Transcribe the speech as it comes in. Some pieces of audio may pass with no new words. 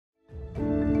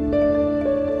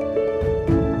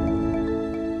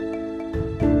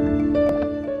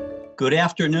Good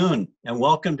afternoon and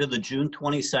welcome to the June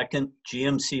 22nd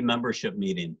GMC membership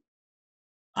meeting.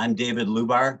 I'm David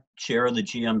Lubar, Chair of the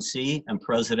GMC and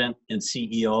President and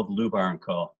CEO of Lubar &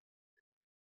 Co.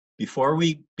 Before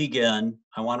we begin,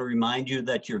 I want to remind you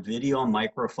that your video and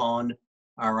microphone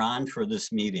are on for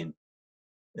this meeting,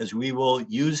 as we will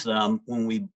use them when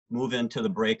we move into the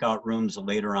breakout rooms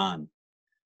later on.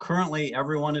 Currently,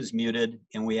 everyone is muted,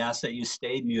 and we ask that you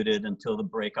stay muted until the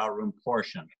breakout room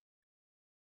portion.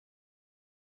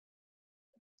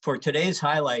 For today's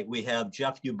highlight, we have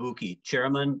Jeff Yabuki,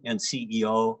 Chairman and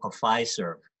CEO of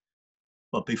Fiserv.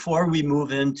 But before we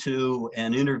move into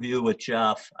an interview with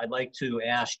Jeff, I'd like to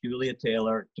ask Julia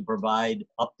Taylor to provide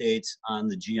updates on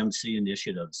the GMC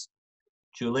initiatives.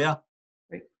 Julia?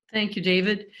 Great. Thank you,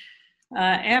 David.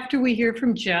 After we hear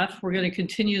from Jeff, we're going to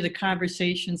continue the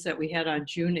conversations that we had on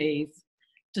June 8th,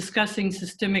 discussing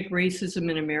systemic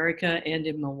racism in America and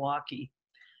in Milwaukee.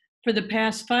 For the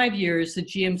past 5 years, the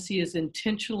GMC has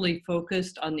intentionally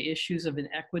focused on the issues of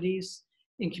inequities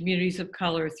in communities of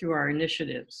color through our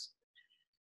initiatives.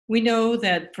 We know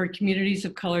that for communities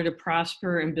of color to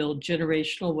prosper and build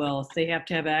generational wealth, they have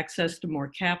to have access to more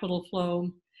capital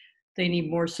flow, they need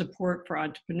more support for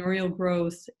entrepreneurial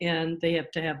growth, and they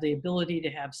have to have the ability to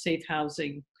have safe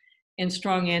housing and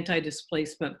strong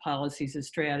anti-displacement policies and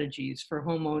strategies for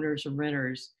homeowners and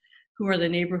renters who are the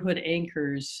neighborhood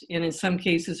anchors, and in some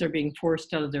cases are being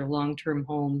forced out of their long-term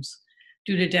homes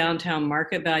due to downtown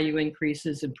market value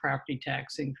increases and property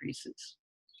tax increases.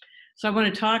 So I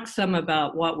want to talk some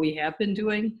about what we have been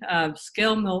doing.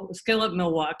 Scale Up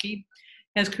Milwaukee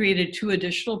has created 2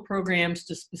 additional programs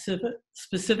to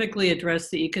specifically address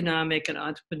the economic and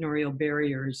entrepreneurial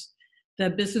barriers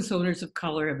that business owners of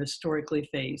color have historically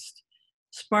faced.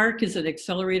 Spark is an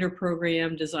accelerator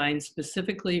program designed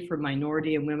specifically for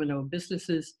minority and women-owned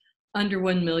businesses under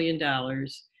 $1 million,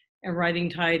 and Rising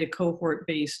Tide, a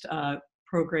cohort-based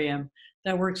program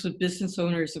that works with business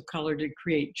owners of color to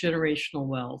create generational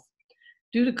wealth.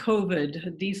 Due to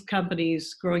COVID, these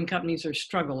companies, growing companies, are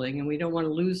struggling, and we don't want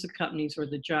to lose the companies or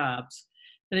the jobs.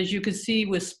 But as you can see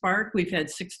with Spark, we've had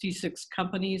 66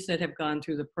 companies that have gone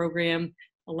through the program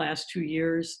the last 2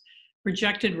 years.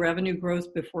 Projected revenue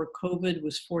growth before COVID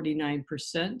was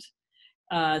 49%.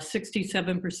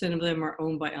 67% of them are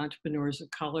owned by entrepreneurs of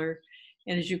color.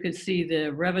 And as you can see,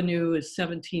 the revenue is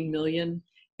 $17 million.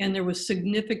 And there was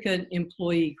significant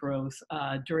employee growth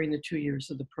during the 2 years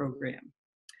of the program.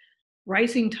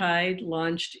 Rising Tide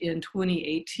launched in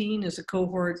 2018 as a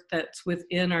cohort that's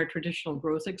within our traditional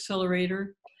growth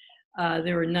accelerator.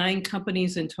 There were 9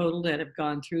 companies in total that have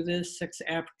gone through this, 6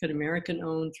 African-American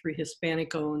owned, 3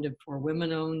 Hispanic owned, and 4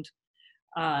 women owned.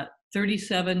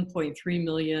 $37.3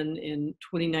 million in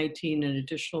 2019 in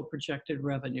additional projected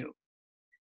revenue.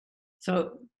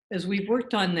 So as we've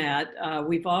worked on that,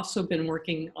 we've also been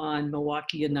working on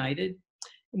Milwaukee United.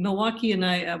 Milwaukee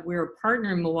United, we're a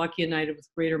partner in Milwaukee United with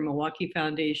Greater Milwaukee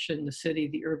Foundation, the city,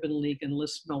 the Urban League, and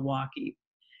List Milwaukee.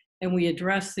 And we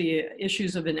address the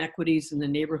issues of inequities in the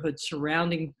neighborhoods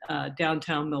surrounding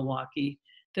downtown Milwaukee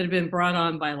that have been brought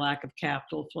on by lack of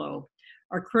capital flow.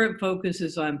 Our current focus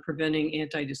is on preventing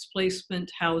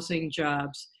anti-displacement, housing,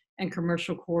 jobs, and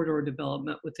commercial corridor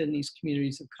development within these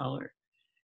communities of color.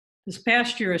 This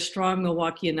past year, a strong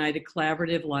Milwaukee United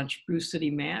collaborative launched Brew City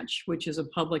Match, which is a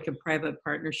public and private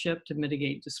partnership to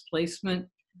mitigate displacement,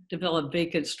 develop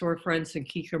vacant storefronts in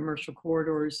key commercial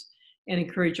corridors, and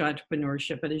encourage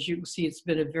entrepreneurship. And as you can see, it's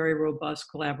been a very robust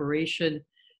collaboration.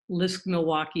 List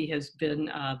Milwaukee has been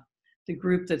the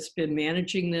group that's been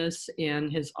managing this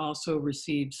and has also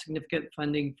received significant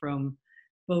funding from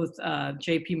both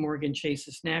JP Morgan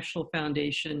Chase's National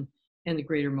Foundation and the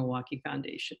Greater Milwaukee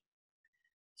Foundation.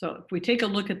 So if we take a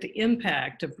look at the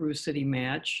impact of Brew City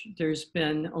Match, there's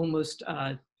been almost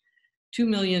 $2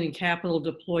 million in capital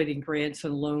deployed in grants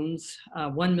and loans,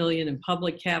 $1 million in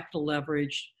public capital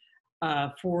leveraged,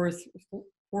 $4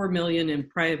 million in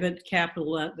private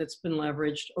capital that's been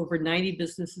leveraged. Over 90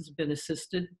 businesses have been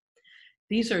assisted.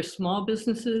 These are small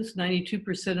businesses.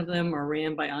 92% of them are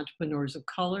ran by entrepreneurs of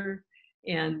color,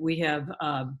 and we have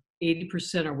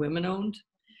 80% are women-owned.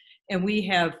 And we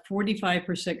have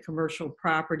 45% commercial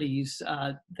properties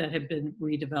that have been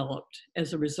redeveloped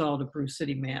as a result of Brew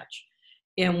City Match.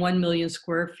 And 1 million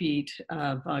square feet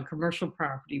of commercial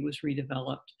property was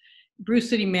redeveloped. Brew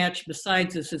City Match,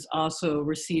 besides this, has also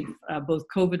received both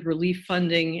COVID relief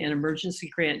funding and emergency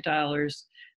grant dollars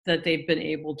that they've been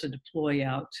able to deploy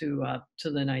out to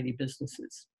the 90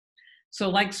 businesses. So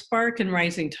like Spark and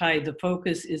Rising Tide, the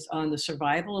focus is on the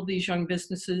survival of these young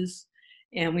businesses.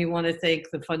 And we want to thank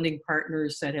the funding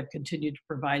partners that have continued to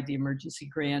provide the emergency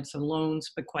grants and loans,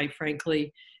 but quite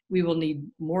frankly, we will need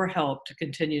more help to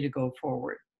continue to go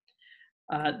forward.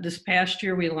 This past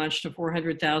year, we launched a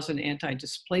 $400,000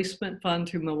 anti-displacement fund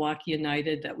through Milwaukee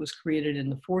United that was created in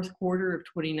the fourth quarter of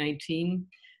 2019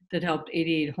 that helped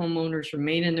 88 homeowners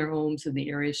remain in their homes in the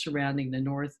areas surrounding the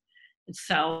north and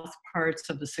south parts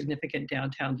of the significant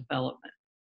downtown development.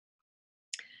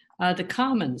 The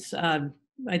Commons,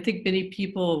 I think many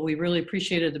people, we really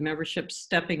appreciated the membership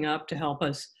stepping up to help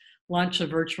us launch a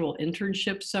virtual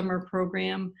internship summer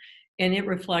program, and it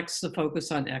reflects the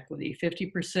focus on equity.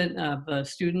 50% of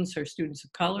students are students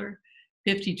of color,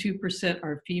 52%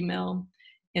 are female,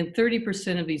 and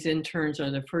 30% of these interns are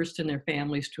the first in their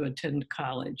families to attend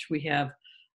college. We have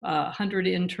 100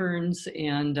 interns,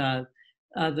 and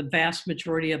the vast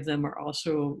majority of them are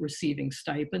also receiving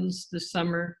stipends this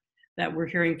summer that we're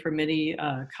hearing from many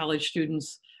college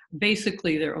students.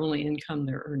 Basically, their only income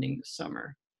they're earning this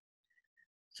summer.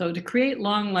 So to create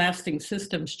long-lasting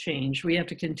systems change, we have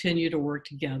to continue to work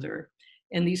together.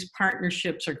 And these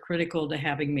partnerships are critical to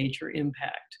having major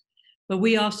impact. But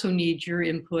we also need your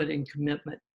input and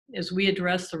commitment as we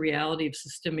address the reality of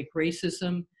systemic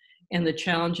racism and the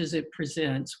challenges it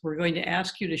presents. We're going to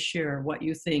ask you to share what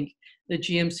you think the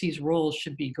GMC's role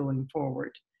should be going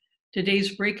forward.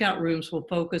 Today's breakout rooms will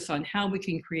focus on how we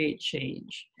can create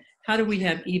change. How do we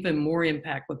have even more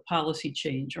impact with policy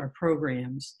change, our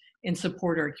programs, and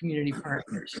support our community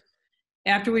partners?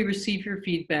 After we receive your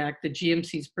feedback, the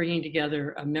GMC is bringing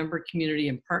together a member community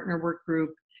and partner work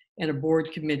group and a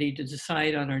board committee to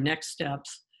decide on our next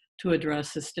steps to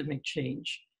address systemic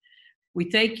change.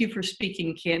 We thank you for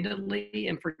speaking candidly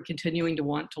and for continuing to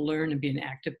want to learn and be an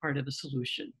active part of the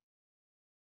solution.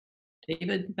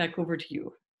 David, back over to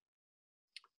you.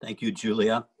 Thank you,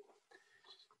 Julia.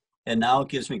 And now it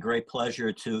gives me great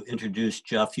pleasure to introduce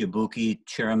Jeff Yabuki,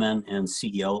 Chairman and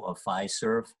CEO of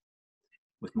Fiserv.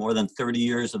 With more than 30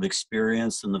 years of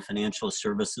experience in the financial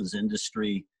services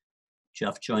industry,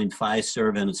 Jeff joined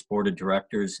Fiserv and its board of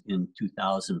directors in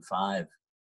 2005.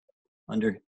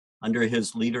 Under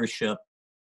his leadership,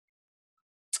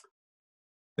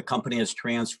 the company has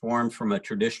transformed from a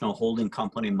traditional holding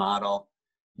company model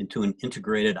into an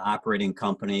integrated operating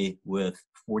company with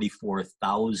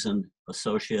 44,000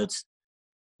 associates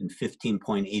and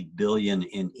 $15.8 billion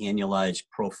in annualized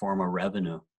pro forma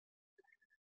revenue.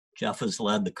 Jeff has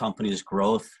led the company's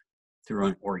growth through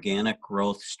an organic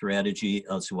growth strategy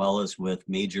as well as with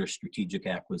major strategic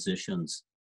acquisitions.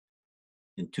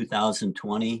 In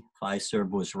 2020, Fiserv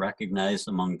was recognized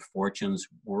among Fortune's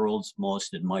world's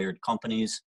most admired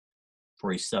companies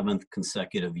for a 7th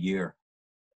consecutive year.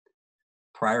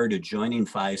 Prior to joining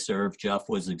Fiserv, Jeff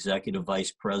was Executive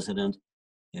Vice President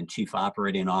and Chief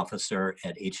Operating Officer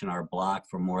at H&R Block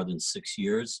for more than 6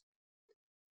 years.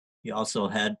 He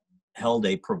also held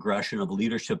a progression of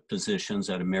leadership positions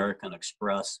at American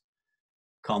Express,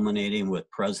 culminating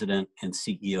with President and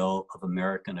CEO of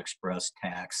American Express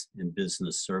Tax and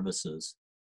Business Services.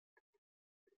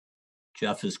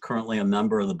 Jeff is currently a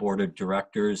member of the Board of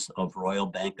Directors of Royal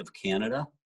Bank of Canada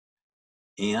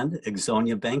and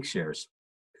Exonia Bank Shares.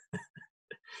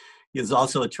 He is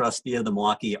also a trustee of the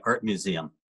Milwaukee Art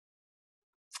Museum.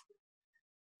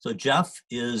 So Jeff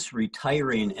is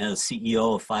retiring as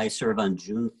CEO of Fiserv on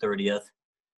June 30th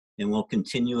and will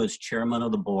continue as chairman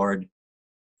of the board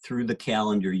through the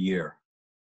calendar year.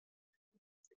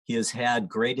 He has had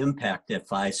great impact at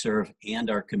Fiserv and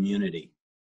our community.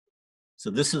 So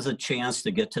this is a chance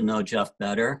to get to know Jeff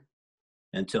better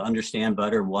and to understand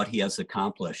better what he has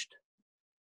accomplished.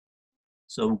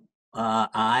 So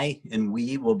I and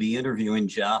we will be interviewing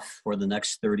Jeff for the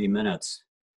next 30 minutes.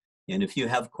 And if you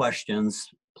have questions,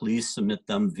 please submit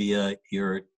them via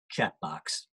your chat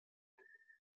box.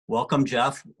 Welcome,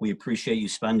 Jeff. We appreciate you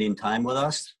spending time with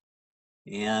us.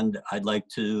 And I'd like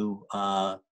to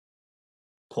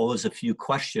pose a few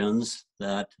questions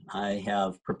that I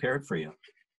have prepared for you.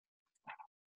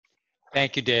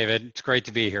 Thank you, David. It's great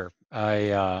to be here.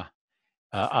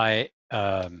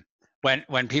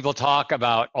 When people talk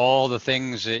about all the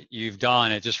things that you've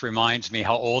done, it just reminds me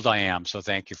how old I am. So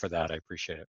thank you for that. I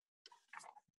appreciate it.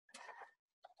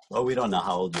 Well, we don't know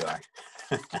how old you are.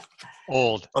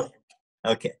 Old.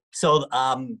 Okay. So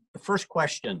the first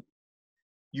question,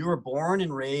 you were born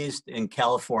and raised in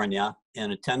California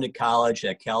and attended college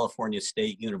at California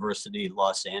State University,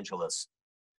 Los Angeles.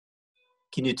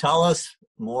 Can you tell us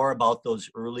more about those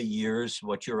early years,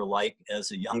 what you were like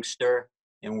as a youngster,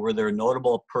 and were there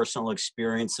notable personal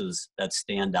experiences that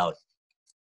stand out?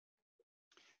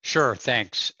 Sure,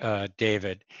 thanks,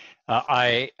 David.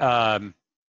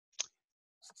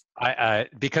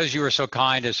 Because you were so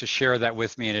kind as to share that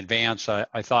with me in advance, I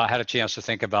thought I had a chance to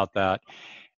think about that.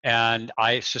 And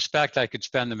I suspect I could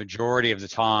spend the majority of the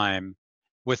time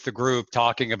with the group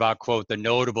talking about, quote, the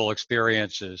notable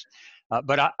experiences.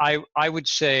 But I would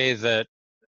say that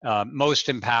most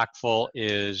impactful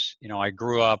is, I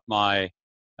grew up, my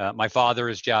father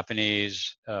is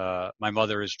Japanese, my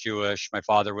mother is Jewish. My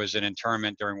father was in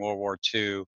internment during World War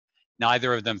II.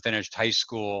 Neither of them finished high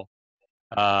school.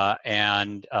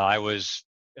 And I was,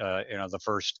 the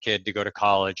first kid to go to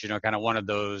college, kind of one of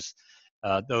those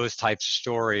types of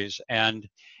stories. And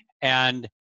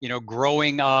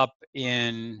growing up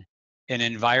in an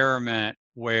environment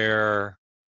where,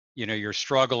 you're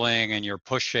struggling and you're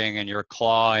pushing and you're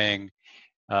clawing,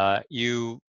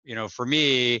 for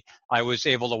me, I was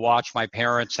able to watch my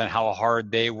parents and how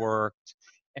hard they worked,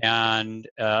 and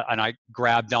I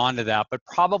grabbed onto that. But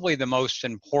probably the most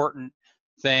important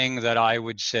thing that I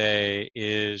would say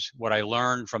is what I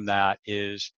learned from that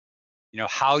is,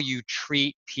 how you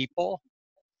treat people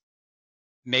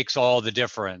makes all the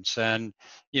difference. And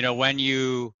when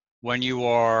you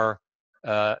are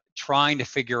trying to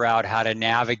figure out how to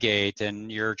navigate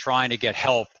and you're trying to get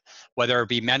help, whether it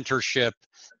be mentorship.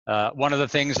 One of the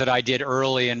things that I did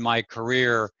early in my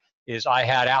career is I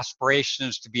had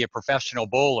aspirations to be a professional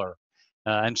bowler.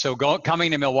 And so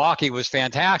coming to Milwaukee was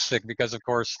fantastic because, of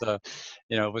course,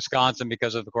 Wisconsin,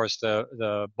 because of course,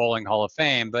 the Bowling Hall of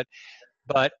Fame.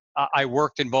 But I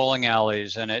worked in bowling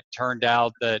alleys, and it turned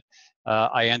out that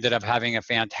I ended up having a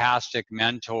fantastic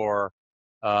mentor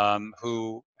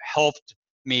who helped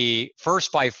me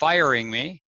first by firing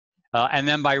me and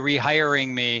then by rehiring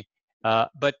me,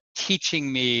 but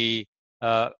teaching me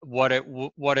what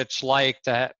it's like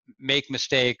to make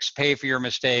mistakes, pay for your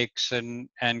mistakes,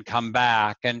 and come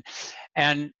back. And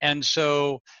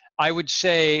so I would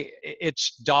say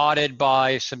it's dotted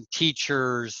by some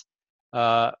teachers,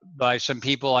 by some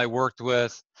people I worked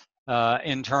with,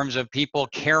 in terms of people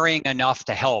caring enough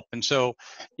to help. And so,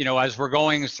 as we're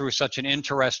going through such an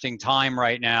interesting time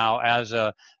right now as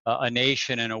a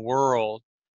nation and a world,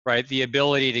 right, the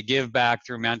ability to give back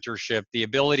through mentorship, the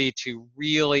ability to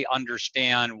really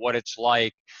understand what it's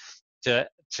like to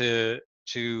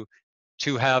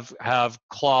have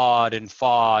clawed and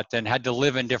fought and had to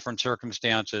live in different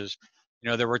circumstances.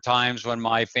 There were times when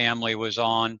my family was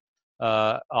on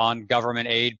government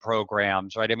aid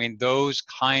programs, right? I mean, those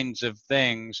kinds of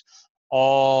things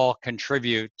all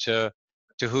contribute to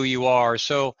who you are.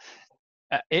 So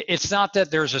it's not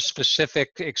that there's a specific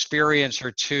experience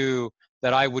or two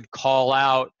that I would call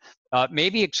out,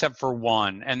 maybe except for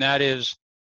one, and that is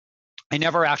I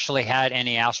never actually had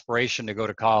any aspiration to go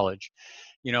to college.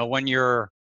 When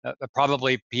you're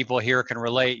probably people here can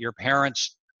relate, your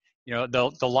parents,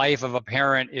 the life of a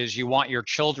parent is you want your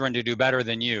children to do better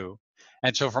than you.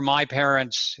 And so for my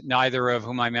parents, neither of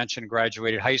whom I mentioned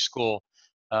graduated high school.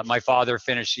 My father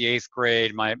finished the 8th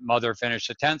grade. My mother finished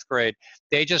the 10th grade.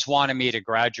 They just wanted me to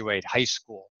graduate high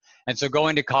school. And so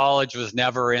going to college was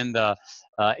never in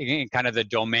kind of the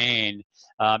domain.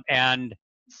 And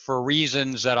for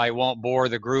reasons that I won't bore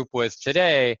the group with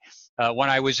today, when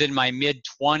I was in my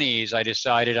mid-20s, I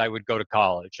decided I would go to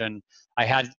college. And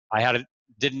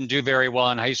didn't do very well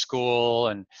in high school,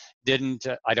 and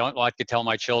I don't like to tell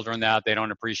my children that. They don't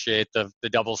appreciate the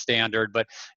double standard, but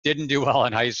didn't do well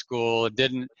in high school,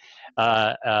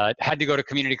 had to go to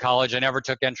community college. I never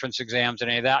took entrance exams and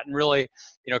any of that, and really,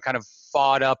 kind of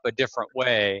fought up a different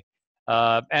way.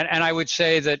 And I would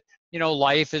say that,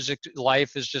 life is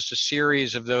just a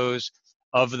series of those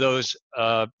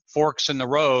forks in the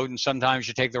road, and sometimes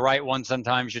you take the right one,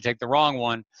 sometimes you take the wrong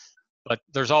one. But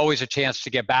there's always a chance to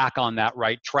get back on that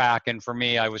right track. And for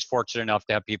me, I was fortunate enough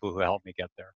to have people who helped me get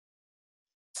there.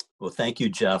 Well, thank you,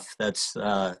 Jeff. That's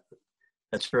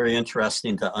very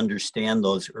interesting to understand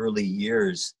those early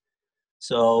years.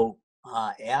 So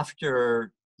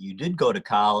after you did go to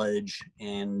college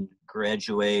and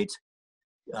graduate,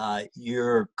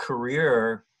 your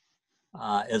career,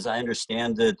 as I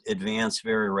understand it, advanced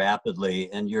very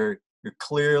rapidly, and you're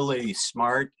clearly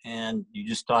smart, and you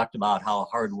just talked about how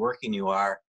hardworking you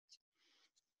are.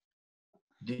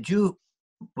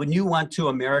 When you went to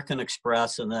American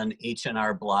Express and then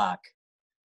H&R Block,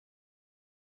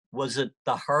 was it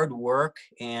the hard work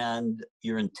and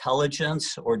your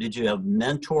intelligence, or did you have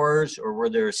mentors, or were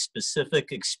there specific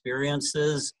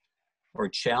experiences or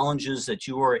challenges that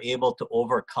you were able to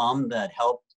overcome that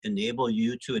helped enable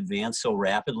you to advance so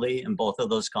rapidly in both of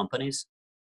those companies?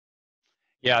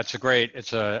 Yeah, it's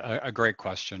a great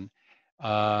question.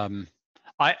 I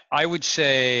would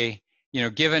say,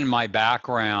 given my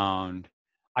background,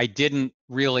 I didn't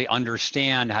really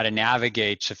understand how to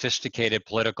navigate sophisticated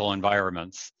political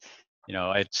environments.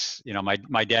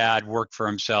 My dad worked for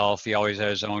himself. He always had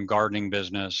his own gardening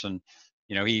business, and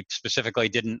he specifically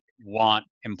didn't want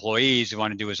employees. He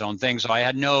wanted to do his own thing. So I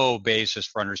had no basis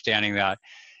for understanding that,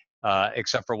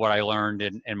 except for what I learned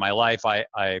in my life.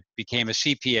 I became a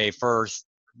CPA first,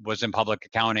 was in public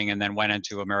accounting, and then went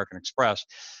into American Express.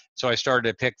 So I started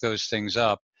to pick those things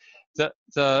up.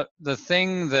 The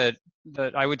thing that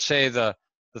I would say the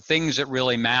things that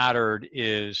really mattered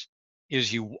is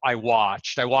I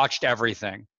watched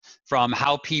everything, from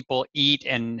how people eat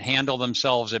and handle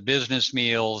themselves at business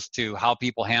meals to how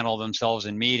people handle themselves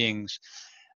in meetings.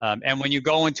 And when you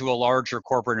go into a larger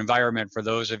corporate environment, for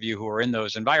those of you who are in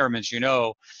those environments,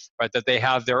 right, that they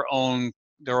have their own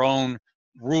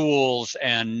rules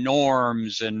and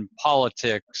norms and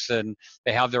politics, and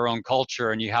they have their own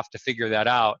culture, and you have to figure that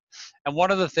out. And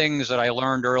one of the things that I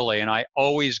learned early, and I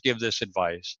always give this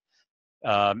advice,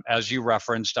 as you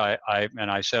referenced, I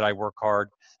said I work hard.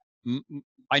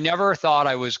 I never thought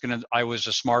I was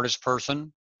the smartest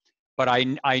person, but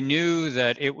I knew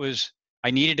that I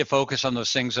needed to focus on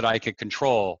those things that I could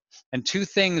control. And two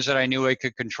things that I knew I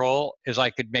could control is I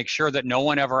could make sure that no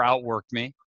one ever outworked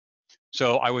me.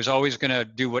 So I was always going to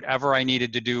do whatever I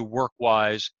needed to do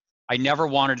work-wise. I never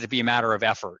wanted it to be a matter of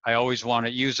effort. I always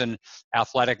wanted to use an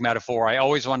athletic metaphor. I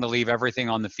always wanted to leave everything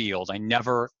on the field. I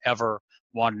never, ever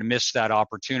wanted to miss that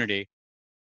opportunity.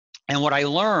 And what I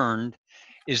learned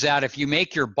is that if you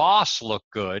make your boss look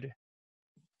good,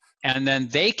 and then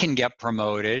they can get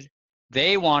promoted,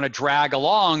 they want to drag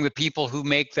along the people who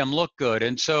make them look good.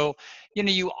 And so,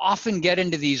 you often get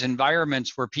into these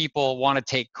environments where people want to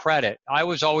take credit. I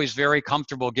was always very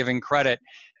comfortable giving credit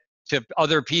to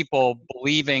other people,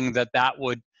 believing that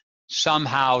would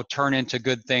somehow turn into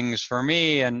good things for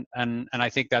me. And I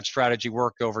think that strategy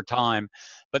worked over time.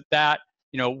 But that,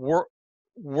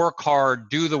 work hard,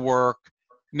 do the work,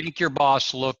 make your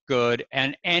boss look good,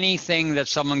 and anything that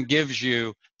someone gives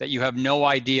you that you have no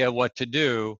idea what to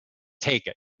do, take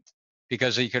it,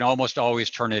 because you can almost always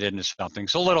turn it into something.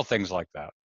 So little things like that.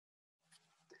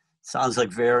 Sounds like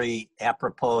very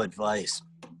apropos advice.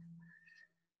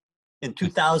 In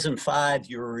 2005,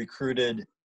 you were recruited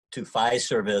to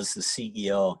Fiserv as the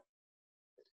CEO.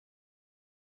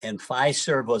 And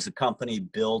Fiserv was a company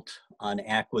built on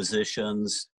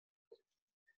acquisitions,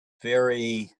 a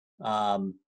very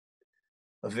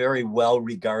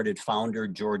well-regarded founder,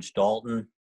 George Dalton,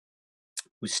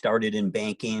 who started in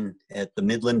banking at the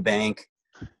Midland Bank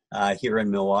here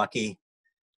in Milwaukee.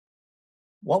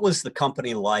 What was the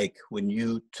company like when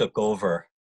you took over?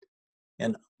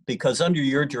 And because under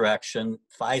your direction,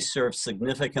 Fiserv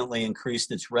significantly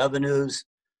increased its revenues,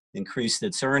 increased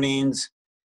its earnings,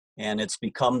 and it's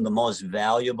become the most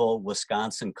valuable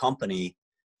Wisconsin company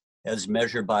as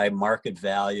measured by market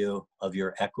value of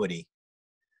your equity.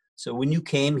 So when you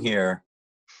came here,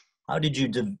 how did you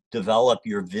develop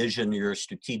your vision, your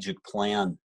strategic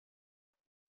plan?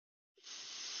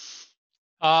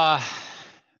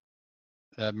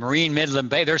 Marine Midland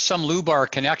Bank. There's some Lubar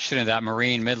connection in that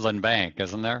Marine Midland Bank,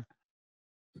 isn't there?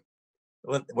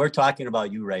 We're talking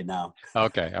about you right now.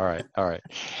 Okay. All right.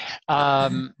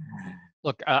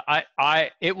 Look,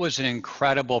 it was an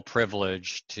incredible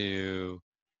privilege to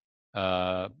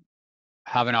have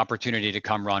an opportunity to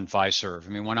come run Fiserv. I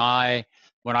mean, when I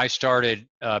started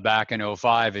back in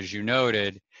 2005, as you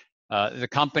noted, the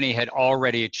company had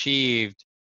already achieved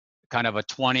kind of a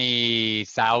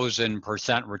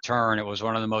 20,000% return. It was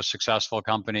one of the most successful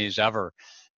companies ever.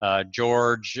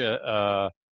 George,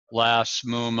 Les,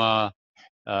 Muma,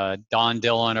 Don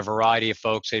Dillon, a variety of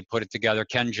folks, they put it together,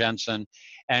 Ken Jensen,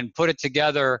 and put it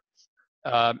together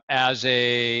as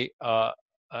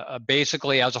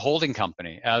basically as a holding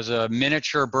company, as a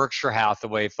miniature Berkshire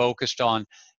Hathaway focused on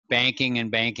banking and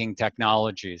banking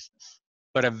technologies,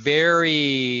 but a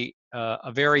very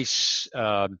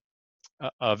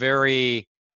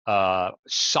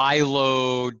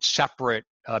siloed, separate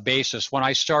basis. When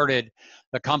I started,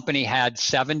 the company had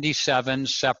 77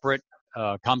 separate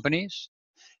companies,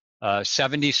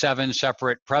 77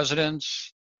 separate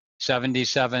presidents,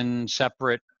 77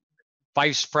 separate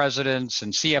vice presidents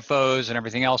and CFOs and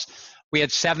everything else. We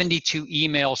had 72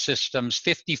 email systems,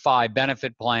 55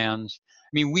 benefit plans. I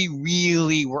mean, we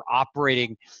really were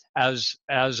operating as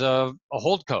a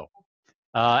holdco.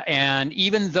 And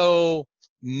even though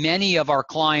many of our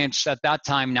clients at that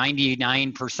time,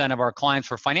 99% of our clients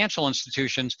were financial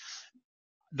institutions,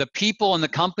 the people in the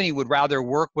company would rather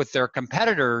work with their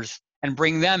competitors and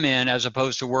bring them in as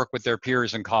opposed to work with their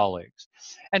peers and colleagues.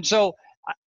 And so,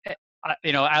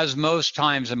 as most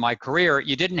times in my career,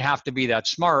 you didn't have to be that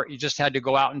smart. You just had to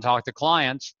go out and talk to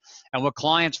clients. And what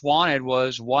clients wanted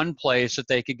was one place that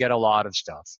they could get a lot of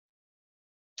stuff.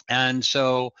 And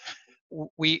so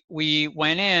we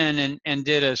went in and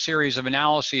did a series of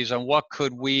analyses on what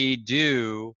could we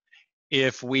do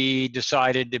if we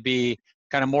decided to be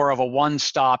kind of more of a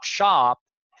one-stop shop.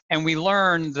 And we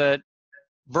learned that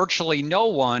virtually no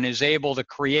one is able to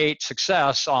create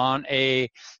success on a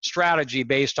strategy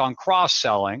based on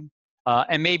cross-selling.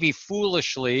 And maybe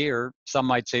foolishly, or some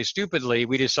might say stupidly,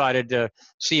 we decided to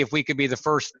see if we could be the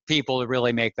first people to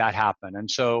really make that happen. And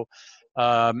so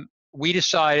we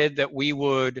decided that we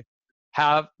would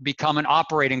have become an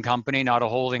operating company, not a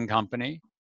holding company,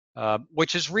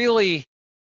 which is really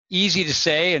easy to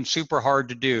say and super hard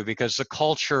to do because the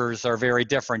cultures are very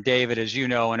different. David, as you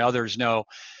know, and others know,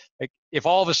 if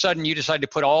all of a sudden you decide to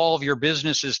put all of your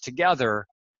businesses together,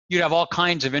 you'd have all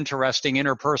kinds of interesting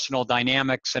interpersonal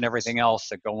dynamics and everything else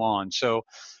that go on. So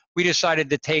we decided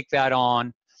to take that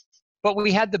on, but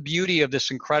we had the beauty of this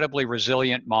incredibly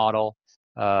resilient model,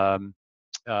 and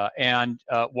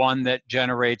one that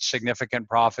generates significant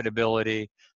profitability.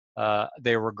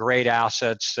 They were great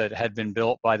assets that had been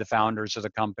built by the founders of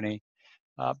the company.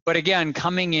 But again,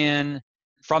 coming in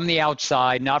from the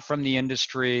outside, not from the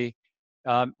industry,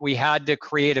 we had to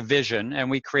create a vision, and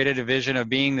we created a vision of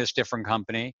being this different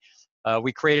company.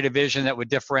 We created a vision that would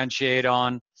differentiate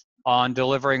on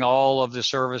delivering all of the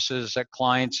services that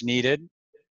clients needed.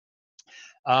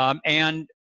 And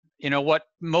what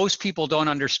most people don't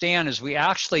understand is we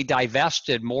actually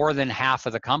divested more than half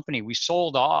of the company. We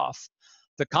sold off.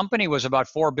 The company was about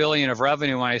 $4 billion of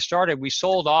revenue when I started. We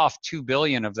sold off $2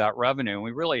 billion of that revenue.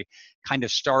 We really kind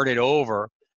of started over,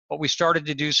 but we started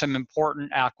to do some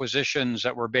important acquisitions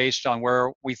that were based on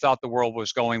where we thought the world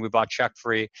was going. We bought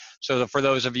CheckFree. So that for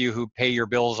those of you who pay your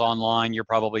bills online, you're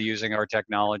probably using our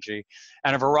technology,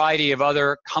 and a variety of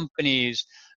other companies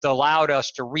that allowed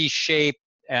us to reshape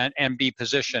and be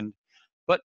positioned.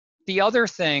 But the other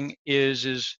thing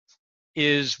is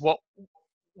what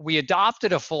we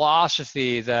adopted, a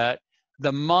philosophy that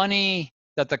the money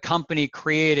that the company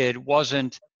created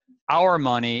wasn't our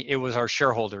money, it was our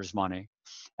shareholders' money.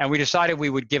 And we decided we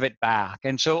would give it back.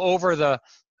 And so over the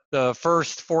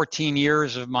first 14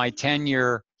 years of my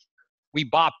tenure, we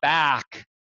bought back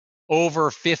over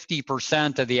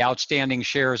 50% of the outstanding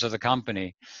shares of the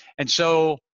company. And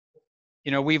so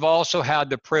we've also had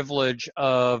the privilege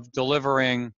of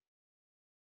delivering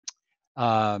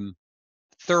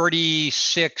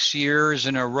 36 years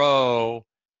in a row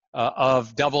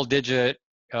of double-digit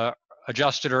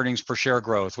adjusted earnings per share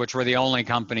growth, which we're the only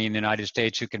company in the United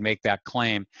States who can make that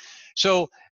claim. So,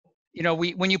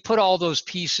 when you put all those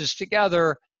pieces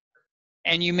together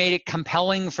and you made it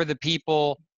compelling for the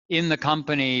people in the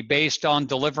company based on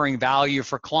delivering value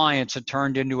for clients, it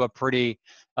turned into a pretty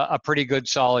good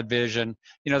solid vision.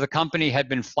 The company had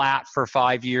been flat for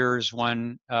 5 years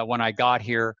when I got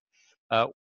here.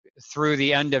 Through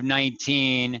the end of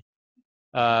 19,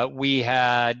 we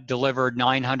had delivered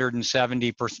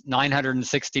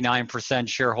 969%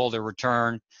 shareholder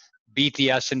return, beat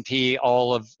the S&P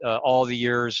all the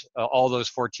years, all those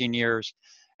 14 years.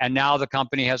 And now the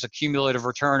company has a cumulative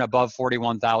return above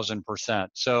 41,000%.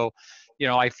 So,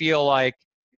 I feel like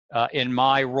in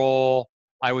my role,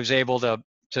 I was able to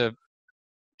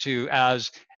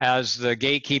as the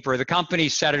gatekeeper of the company,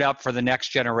 set it up for the next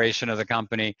generation of the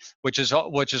company, which is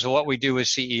what we do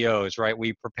as CEOs, right?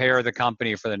 We prepare the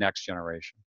company for the next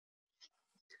generation.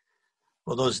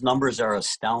 Well, those numbers are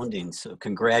astounding. So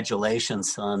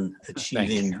congratulations on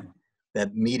achieving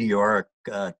that meteoric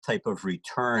type of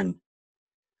return.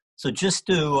 So just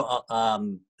to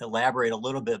elaborate a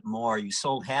little bit more, you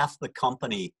sold half the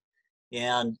company,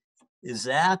 and is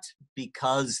that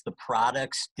because the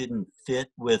products didn't fit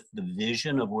with the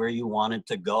vision of where you wanted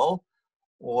to go?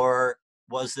 Or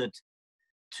was it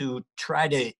to try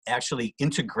to actually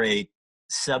integrate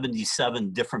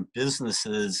 77 different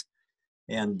businesses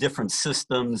and different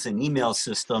systems and email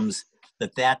systems,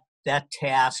 that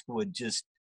task would just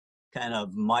kind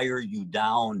of mire you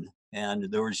down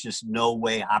and there was just no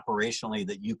way operationally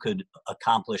that you could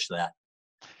accomplish that?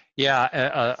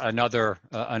 Yeah, another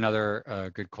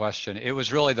good question. It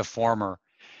was really the former.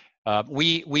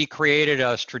 We created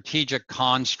a strategic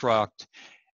construct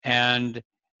and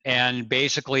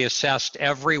basically assessed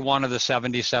every one of the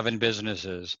 77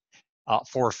 businesses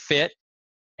for fit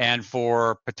and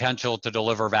for potential to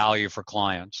deliver value for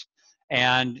clients.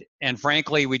 And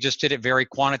frankly, we just did it very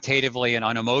quantitatively and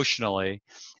unemotionally.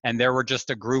 And there were just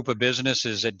a group of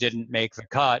businesses that didn't make the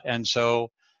cut. And so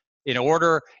in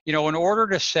order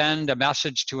to send a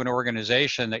message to an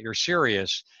organization that you're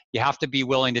serious, you have to be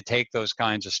willing to take those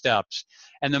kinds of steps.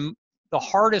 And the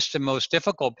hardest and most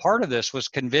difficult part of this was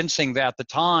convincing that at the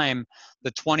time, the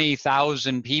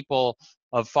 20,000 people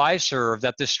of Fiserv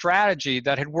that the strategy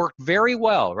that had worked very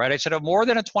well, right? I said more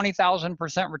than a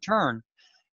 20,000% return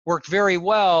worked very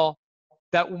well,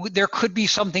 that there could be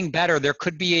something better. There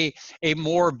could be a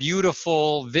more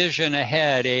beautiful vision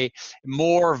ahead, a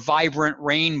more vibrant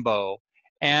rainbow.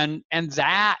 And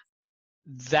that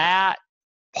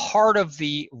part of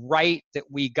the right that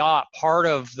we got, part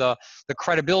of the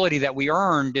credibility that we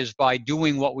earned is by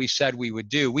doing what we said we would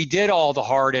do. We did all the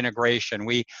hard integration.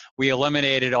 We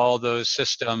eliminated all those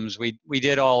systems. We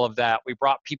did all of that. We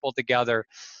brought people together.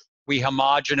 We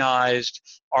homogenized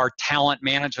our talent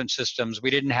management systems. We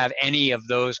didn't have any of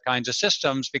those kinds of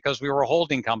systems because we were a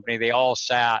holding company. They all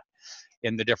sat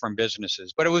in the different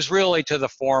businesses. But it was really to the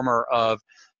former of,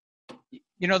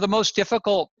 the most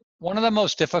difficult, one of the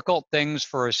most difficult things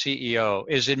for a CEO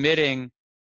is admitting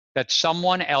that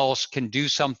someone else can do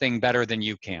something better than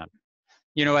you can.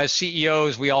 As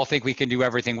CEOs, we all think we can do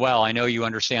everything well. I know you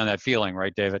understand that feeling,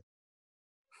 right, David?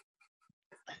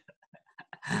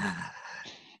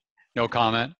 No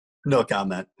comment? No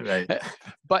comment, right.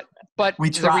 But we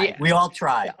try. We all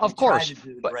try. Of course. We try to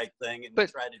do the right thing, and we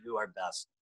try to do our best.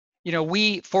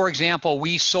 For example,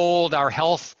 we sold our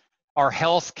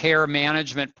healthcare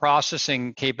management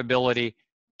processing capability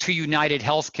to United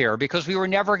Healthcare because we were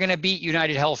never going to beat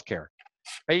United Healthcare.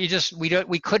 Right?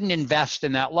 We couldn't invest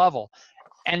in that level.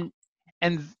 And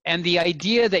the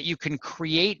idea that you can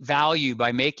create value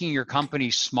by making your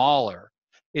company smaller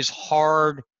is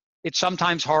hard. It's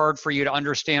sometimes hard for you to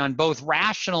understand both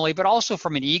rationally, but also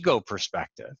from an ego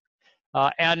perspective.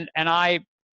 And I,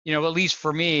 at least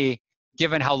for me,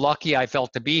 given how lucky I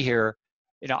felt to be here,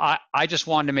 I just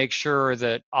wanted to make sure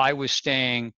that I was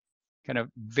staying kind of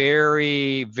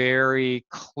very, very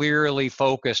clearly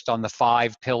focused on the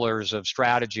 5 pillars of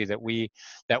strategy that we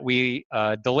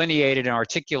delineated and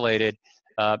articulated,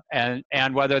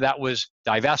 and whether that was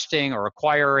divesting or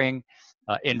acquiring,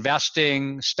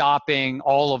 investing, stopping,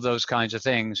 all of those kinds of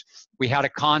things. We had a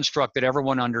construct that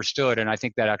everyone understood, and I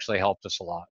think that actually helped us a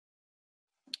lot.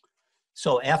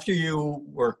 So after you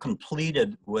were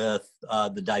completed with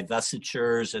the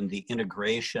divestitures and the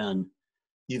integration,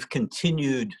 you've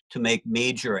continued to make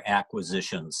major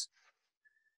acquisitions.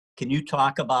 Can you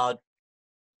talk about,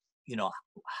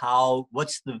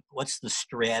 what's the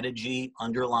strategy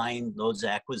underlying those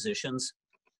acquisitions?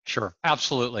 Sure,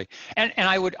 absolutely. And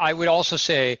I would also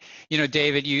say,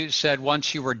 David, you said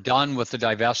once you were done with the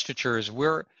divestitures,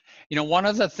 one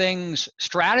of the things,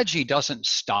 strategy doesn't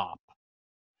stop.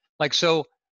 So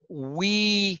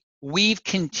we've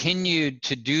continued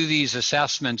to do these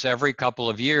assessments every couple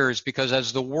of years because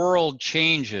as the world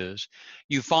changes,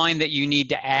 you find that you need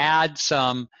to add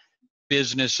some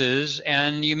businesses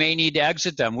and you may need to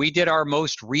exit them. We did our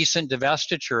most recent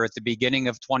divestiture at the beginning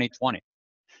of 2020.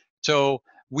 So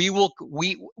we will,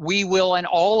 and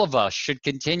all of us should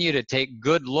continue to take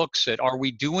good looks at, are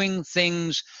we doing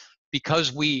things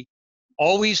because we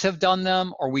always have done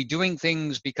them? Or are we doing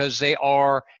things because they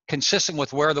are consistent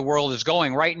with where the world is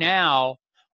going? Right now,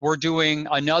 we're doing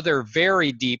another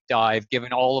very deep dive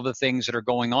given all of the things that are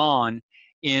going on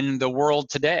in the world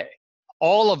today.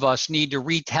 All of us need to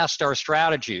retest our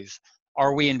strategies.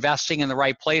 Are we investing in the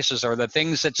right places? Are there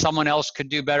things that someone else could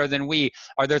do better than we?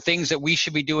 Are there things that we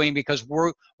should be doing because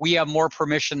we have more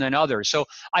permission than others? So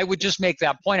I would just make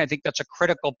that point. I think that's a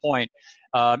critical point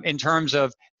in terms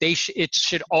of it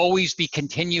should always be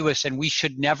continuous and we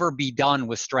should never be done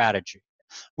with strategy.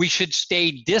 We should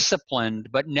stay disciplined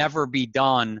but never be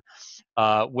done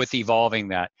with evolving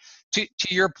that. To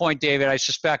your point, David, I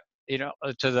suspect, to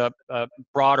the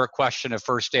broader question of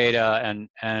First Data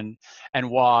and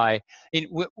why.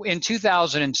 In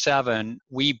 2007,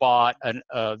 we bought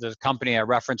the company I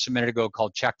referenced a minute ago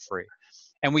called CheckFree.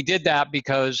 And we did that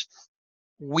because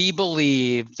we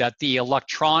believed that the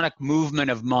electronic movement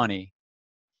of money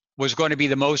was going to be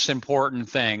the most important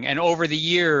thing. And over the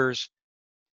years,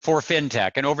 for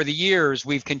FinTech, and over the years,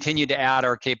 we've continued to add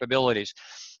our capabilities.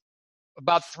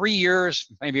 About 3 years,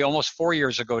 maybe almost 4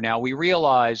 years ago now, we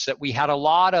realized that we had a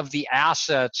lot of the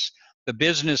assets, the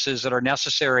businesses that are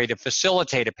necessary to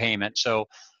facilitate a payment. So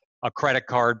a credit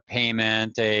card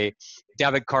payment, a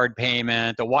debit card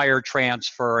payment, a wire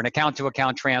transfer, an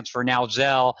account-to-account transfer, now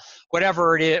Zelle,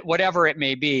 whatever it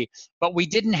may be. But we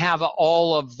didn't have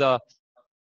all of the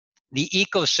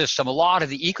ecosystem. A lot of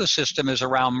the ecosystem is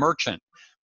around merchant.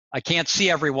 I can't see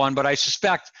everyone, but I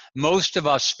suspect most of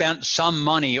us spent some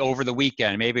money over the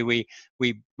weekend. Maybe we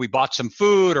bought some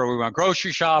food, or we went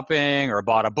grocery shopping, or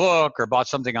bought a book, or bought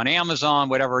something on Amazon,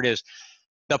 whatever it is.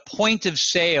 The point of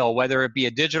sale, whether it be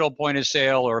a digital point of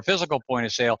sale or a physical point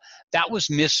of sale, that was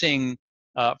missing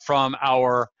from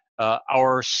our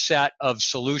set of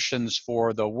solutions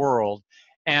for the world.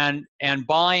 And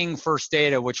buying First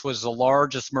Data, which was the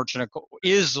largest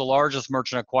is the largest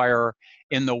merchant acquirer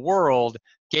in the world,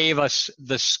 gave us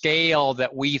the scale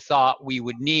that we thought we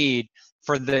would need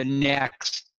for the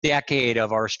next decade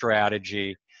of our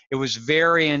strategy. It was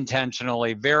very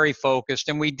intentionally, very focused,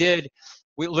 and we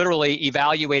literally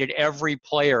evaluated every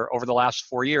player over the last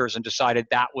 4 years and decided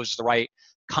that was the right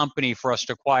company for us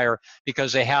to acquire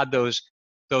because they had those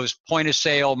point of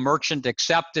sale merchant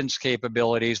acceptance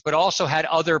capabilities, but also had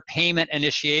other payment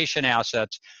initiation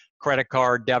assets, credit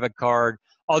card, debit card,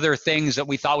 other things that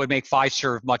we thought would make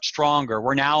Fiserv much stronger.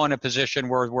 We're now in a position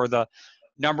where we're the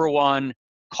number one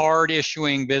card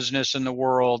issuing business in the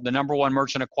world, the number one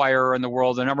merchant acquirer in the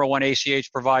world, the number one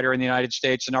ACH provider in the United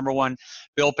States, the number one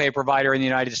bill pay provider in the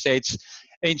United States.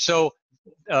 And so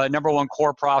number one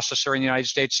core processor in the United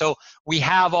States. So we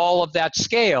have all of that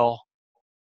scale.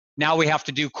 Now we have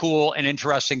to do cool and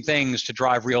interesting things to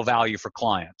drive real value for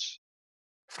clients.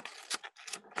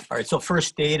 All right, so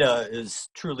First Data is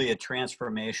truly a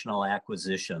transformational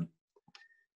acquisition.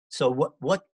 So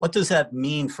what does that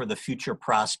mean for the future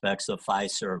prospects of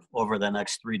Fiserv over the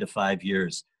next 3 to 5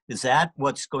 years? Is that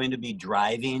what's going to be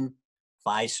driving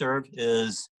Fiserv,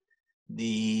 is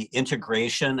the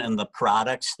integration and the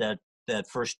products that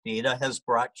First Data has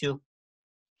brought you?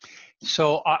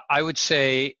 So I would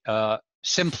say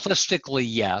simplistically,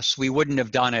 yes. We wouldn't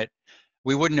have done it.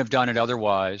 We wouldn't have done it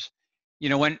otherwise. You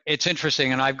know, when it's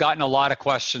interesting, and I've gotten a lot of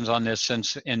questions on this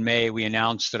since in May we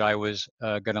announced that I was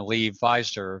going to leave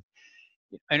Fiserv.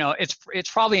 I know it's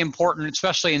probably important,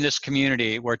 especially in this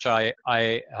community, which I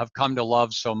have come to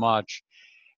love so much.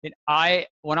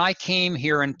 When I came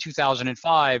here in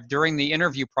 2005, during the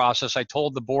interview process, I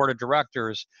told the board of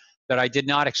directors that I did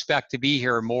not expect to be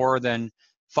here more than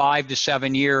 5 to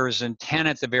 7 years and 10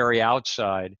 at the very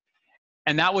outside.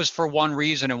 And that was for one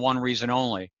reason and one reason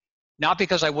only. Not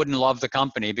because I wouldn't love the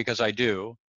company, because I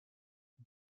do,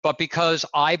 but because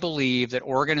I believe that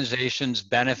organizations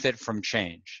benefit from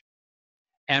change.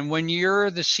 And when you're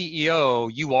the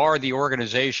CEO, you are the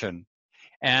organization.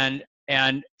 And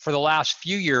for the last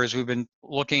few years, we've been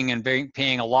looking and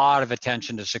paying a lot of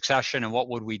attention to succession and what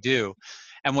would we do.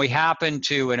 And we happen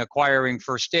to, in acquiring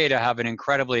First Data, have an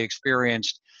incredibly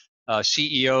experienced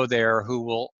CEO there who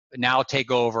will now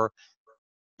take over,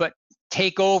 but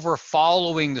take over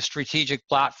following the strategic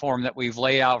platform that we've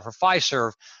laid out for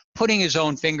Fiserv, putting his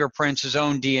own fingerprints, his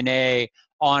own DNA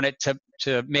on it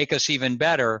to make us even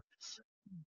better.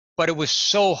 But it was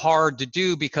so hard to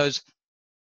do because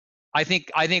I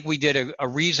think we did a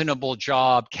reasonable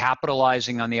job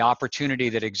capitalizing on the opportunity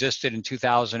that existed in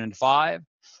 2005,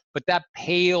 but that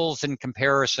pales in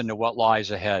comparison to what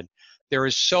lies ahead. There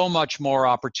is so much more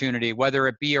opportunity, whether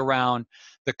it be around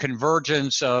the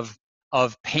convergence of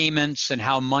payments and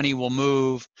how money will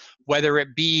move, whether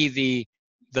it be the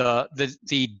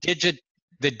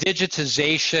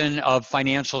digitization of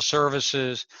financial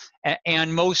services,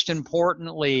 and most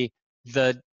importantly,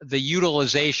 the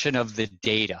utilization of the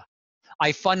data.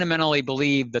 I fundamentally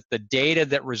believe that the data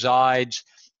that resides,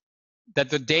 that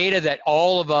the data that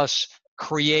all of us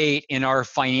create in our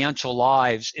financial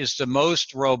lives is the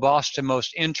most robust and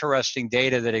most interesting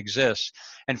data that exists.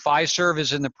 And Fiserv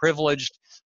is in the privileged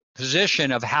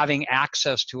position of having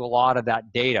access to a lot of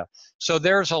that data. So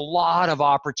there's a lot of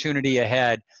opportunity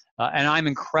ahead, and I'm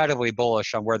incredibly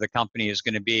bullish on where the company is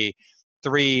going to be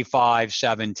 3, 5,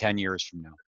 7, 10 years from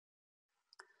now.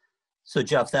 So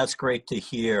Jeff, that's great to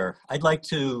hear. I'd like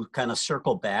to kind of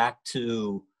circle back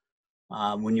to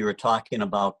when you were talking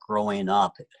about growing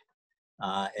up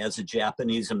as a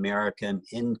Japanese American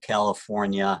in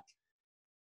California.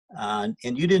 And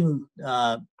you didn't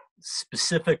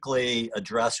specifically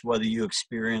address whether you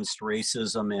experienced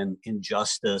racism and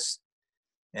injustice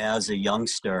as a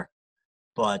youngster,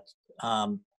 but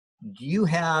do you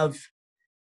have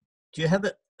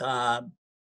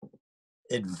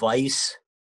advice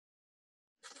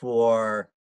for,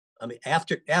 I mean,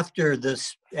 after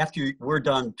we're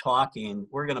done talking,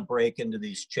 we're going to break into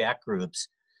these chat groups.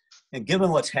 And given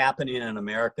what's happening in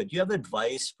America, do you have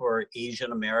advice for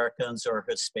Asian Americans or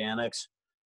Hispanics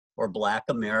or Black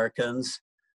Americans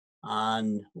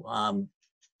on,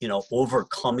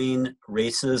 overcoming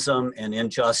racism and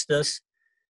injustice?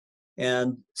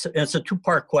 And so it's a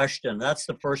two-part question. That's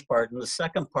the first part. And the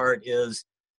second part is,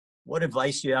 what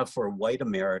advice do you have for white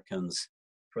Americans,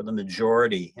 for the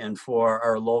majority, and for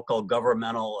our local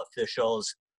governmental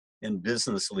officials and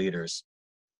business leaders?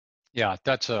 Yeah,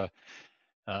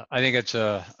 I think it's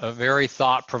a very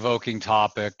thought-provoking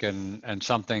topic and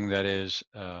something that is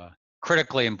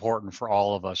critically important for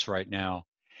all of us right now.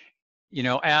 You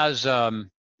know, as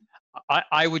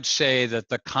I would say that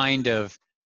the kind of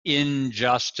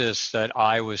injustice that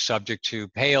I was subject to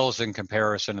pales in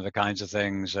comparison to the kinds of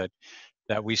things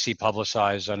that we see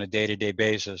publicized on a day-to-day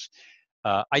basis.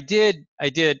 I did,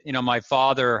 my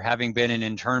father, having been in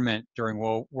internment during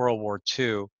World War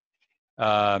II,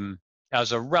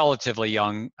 as a relatively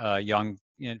young,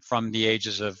 from the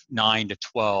ages of 9 to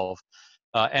 12.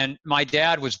 And my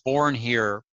dad was born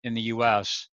here in the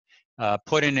US,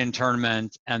 put in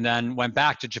internment, and then went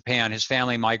back to Japan. His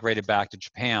family migrated back to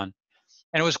Japan.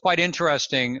 And it was quite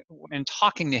interesting in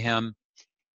talking to him.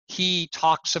 He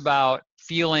talks about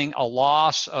feeling a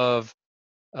loss of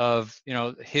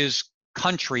his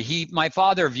country. My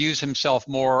father views himself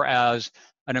more as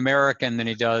an American than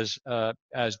he does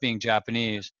as being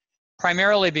Japanese,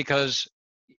 primarily because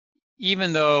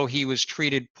even though he was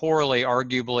treated poorly,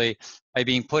 arguably, by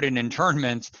being put in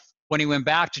internment, when he went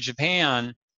back to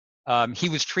Japan, he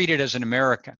was treated as an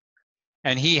American.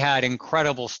 And he had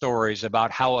incredible stories about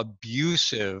how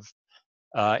abusive,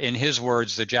 in his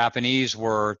words, the Japanese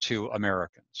were to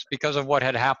Americans because of what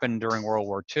had happened during World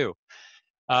War II.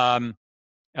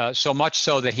 So much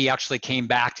so that he actually came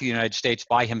back to the United States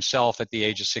by himself at the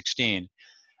age of 16.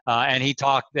 And he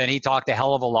talked a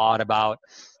hell of a lot about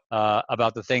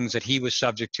the things that he was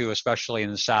subject to, especially in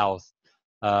the South,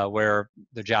 where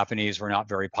the Japanese were not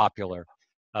very popular.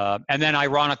 And then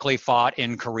ironically fought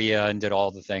in Korea and did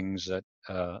all the things that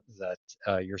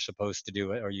you're supposed to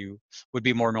do, or you would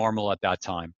be more normal at that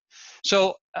time.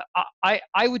 So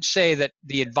I would say that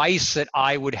the advice that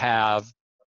I would have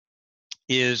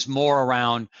is more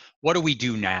around, what do we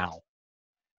do now?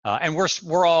 And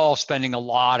we're all spending a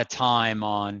lot of time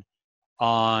on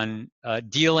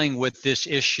dealing with this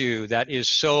issue that is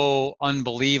so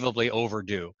unbelievably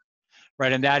overdue,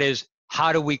 right? And that is,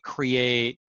 how do we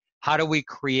create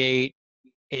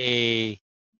a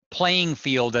playing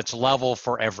field that's level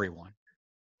for everyone?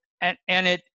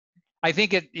 And I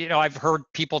think I've heard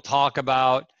people talk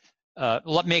about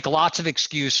make lots of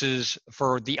excuses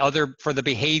for the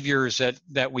behaviors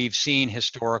that we've seen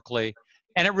historically,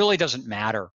 and it really doesn't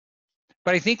matter.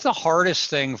 But I think the hardest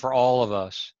thing for all of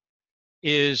us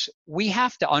is we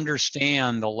have to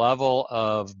understand the level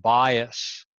of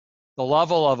bias, the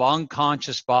level of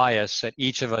unconscious bias that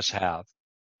each of us have.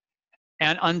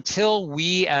 And until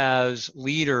we as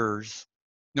leaders,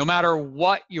 no matter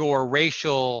what your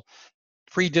racial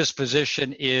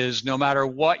predisposition is, no matter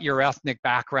what your ethnic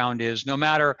background is, no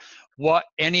matter what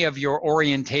any of your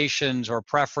orientations or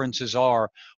preferences are,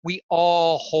 we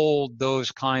all hold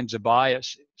those kinds of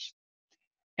biases.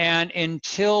 And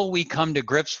until we come to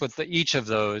grips with each of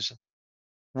those,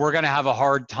 we're going to have a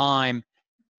hard time.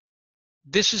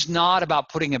 This is not about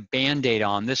putting a Band-Aid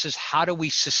on. This is, how do we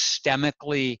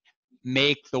systemically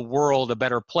make the world a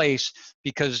better place?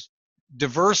 Because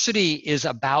diversity is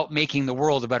about making the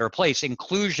world a better place.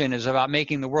 Inclusion is about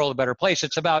making the world a better place.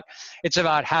 It's about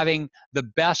having the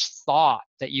best thought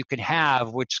that you can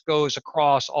have, which goes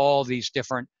across all these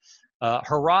different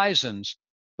horizons.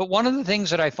 But one of the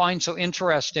things that I find so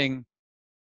interesting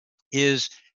is,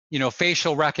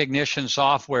 facial recognition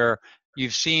software.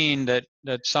 You've seen that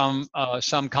some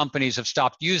companies have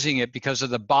stopped using it because of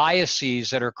the biases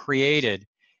that are created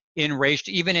in race,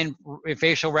 even in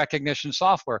facial recognition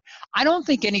software. I don't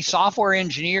think any software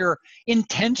engineer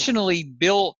intentionally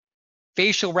built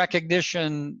facial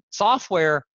recognition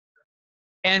software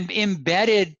and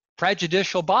embedded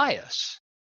prejudicial bias.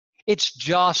 It's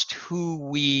just who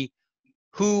we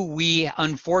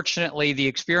unfortunately, the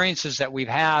experiences that we've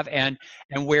had and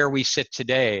where we sit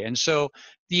today. And so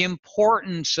the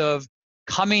importance of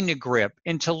coming to grip,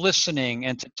 and to listening,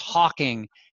 and to talking,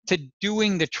 to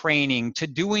doing the training, to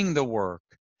doing the work,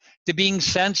 to being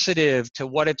sensitive to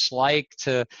what it's like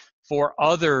for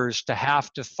others to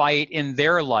have to fight in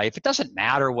their life. It doesn't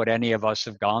matter what any of us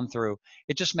have gone through.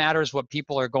 It just matters what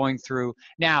people are going through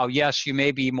now. Yes, you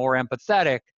may be more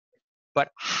empathetic, but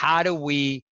how do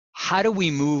we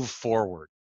move forward?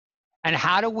 And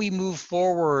how do we move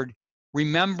forward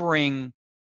remembering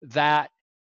that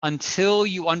until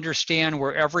you understand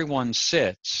where everyone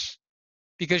sits,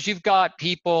 because you've got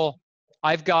people,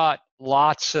 I've got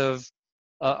lots of,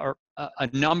 a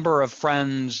number of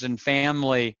friends and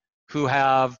family who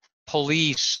have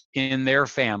police in their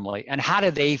family, and how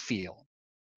do they feel,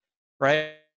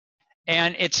 right?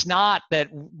 And it's not that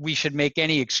we should make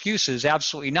any excuses,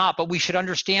 absolutely not, but we should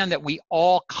understand that we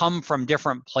all come from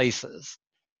different places.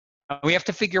 We have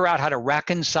to figure out how to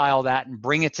reconcile that and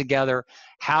bring it together,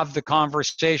 have the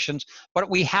conversations, but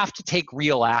we have to take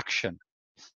real action.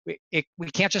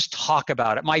 We can't just talk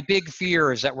about it. My big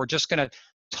fear is that we're just going to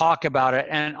talk about it,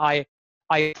 and I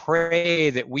pray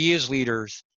that we as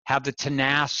leaders have the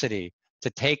tenacity to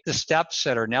take the steps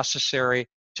that are necessary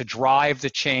to drive the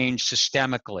change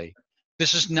systemically.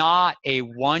 This is not a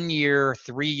 1 year,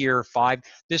 3 year,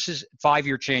 this is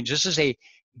 5-year change. This is a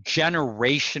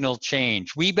generational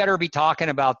change. We better be talking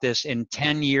about this in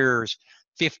 10 years,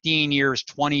 15 years,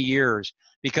 20 years,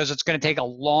 because it's going to take a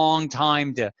long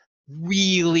time to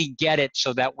really get it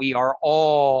so that we are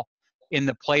all in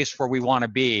the place where we want to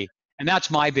be. And that's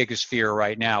my biggest fear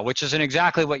right now, which isn't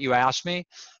exactly what you asked me,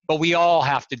 but we all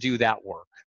have to do that work.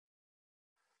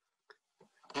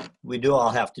 We do all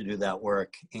have to do that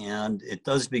work, and it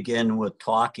does begin with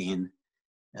talking,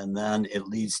 and then it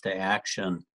leads to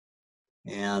action.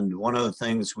 And one of the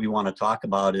things we want to talk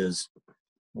about is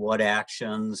what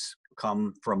actions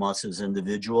come from us as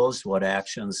individuals, what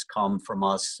actions come from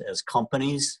us as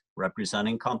companies,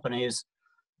 representing companies,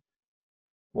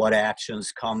 what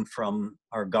actions come from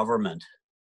our government.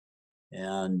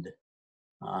 And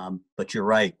but you're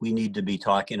right, we need to be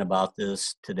talking about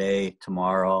this today,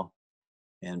 tomorrow,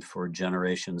 and for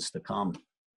generations to come.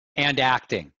 And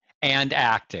acting,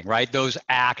 right? Those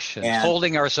actions, and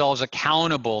holding ourselves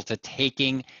accountable to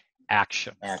taking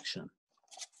action.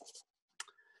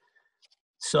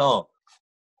 So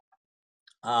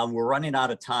we're running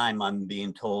out of time, I'm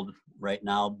being told right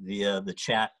now via the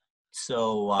chat.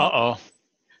 So,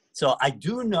 so I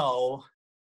do know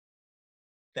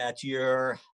that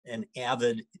you're an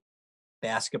avid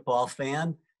basketball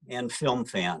fan and film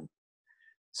fan.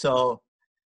 So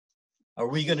are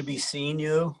we going to be seeing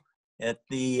you at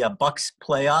the Bucks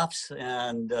playoffs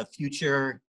and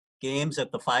future games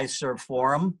at the Fiserv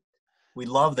Forum? We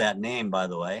love that name, by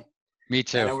the way. Me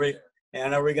too.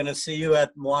 And are we going to see you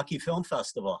at Milwaukee Film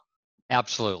Festival?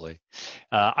 Absolutely.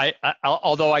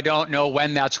 Although I don't know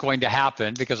when that's going to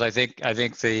happen, because I think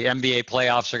the NBA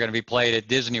playoffs are going to be played at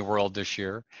Disney World this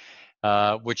year,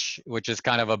 which is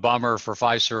kind of a bummer for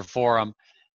Fiserv Forum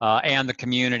and the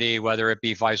community, whether it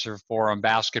be Fiserv Forum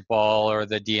basketball or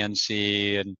the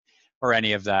DNC or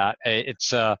any of that.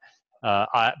 But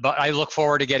I look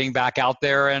forward to getting back out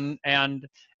there and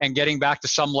getting back to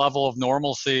some level of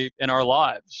normalcy in our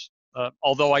lives.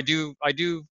 Although I do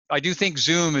think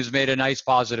Zoom has made a nice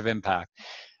positive impact.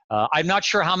 I'm not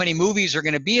sure how many movies are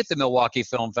going to be at the Milwaukee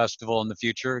Film Festival in the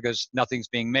future because nothing's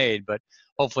being made, but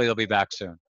hopefully they'll be back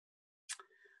soon.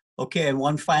 Okay, and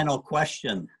one final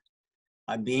question.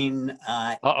 One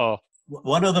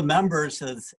of the members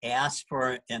has asked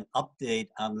for an update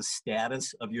on the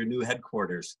status of your new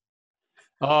headquarters.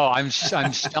 Oh, I'm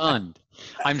stunned.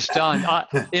 I'm stunned.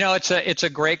 It's a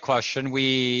great question.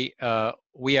 We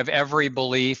have every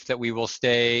belief that we will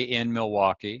stay in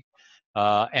Milwaukee,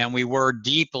 and we were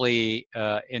deeply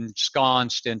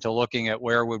ensconced into looking at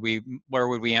where would we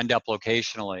end up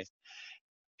locationally.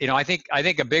 I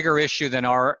think a bigger issue than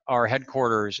our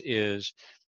headquarters is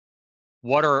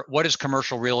what is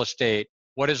commercial real estate?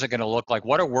 What is it going to look like?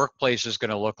 What are workplaces going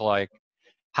to look like?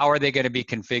 How are they going to be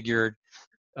configured?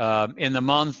 In the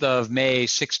month of May,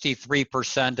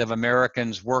 63% of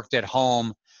Americans worked at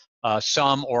home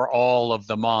some or all of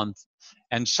the month,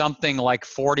 and something like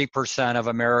 40% of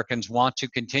Americans want to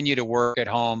continue to work at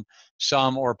home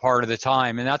some or part of the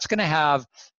time. And that's going to have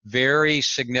very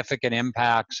significant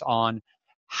impacts on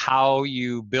how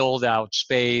you build out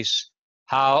space,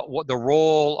 what the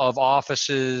role of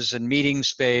offices and meeting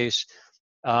space.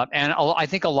 And I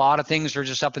think a lot of things are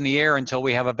just up in the air until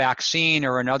we have a vaccine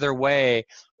or another way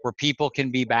where people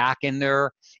can be back in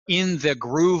the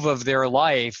groove of their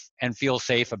life and feel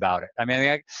safe about it. I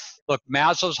mean, look,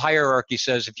 Maslow's hierarchy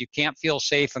says if you can't feel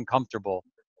safe and comfortable,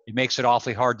 it makes it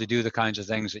awfully hard to do the kinds of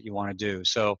things that you want to do.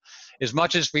 So as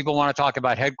much as people want to talk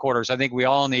about headquarters, I think we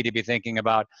all need to be thinking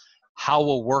about how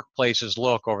will workplaces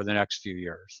look over the next few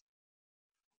years.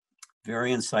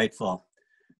 Very insightful.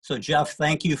 So Jeff,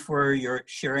 thank you for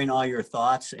sharing all your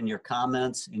thoughts and your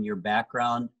comments and your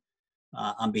background.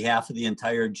 On behalf of the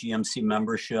entire GMC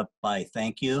membership, I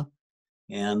thank you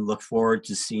and look forward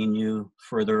to seeing you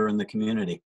further in the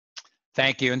community.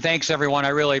 Thank you, and thanks everyone. I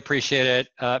really appreciate it.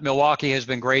 Milwaukee has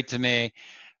been great to me.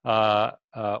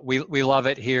 We love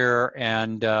it here,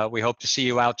 and we hope to see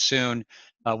you out soon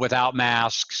without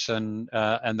masks and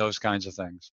those kinds of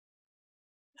things.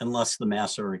 Unless the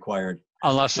masks are required.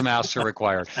 Unless the masks are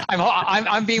required.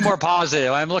 I'm being more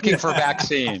positive. I'm looking for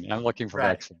vaccine.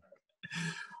 Vaccine.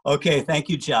 Okay, thank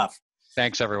you, Jeff.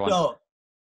 Thanks, everyone. So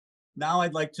now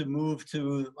I'd like to move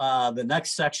to the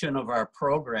next section of our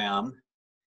program.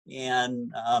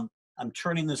 And I'm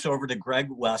turning this over to Greg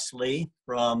Wesley,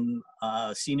 from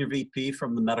Senior VP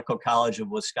from the Medical College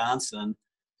of Wisconsin,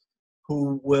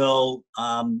 who will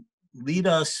lead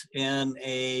us in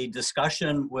a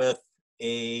discussion with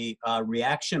a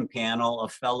reaction panel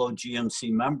of fellow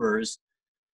GMC members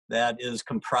that is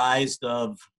comprised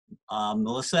of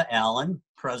Melissa Allen,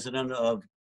 president of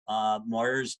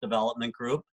Moyers Development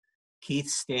Group, Keith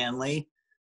Stanley,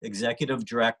 executive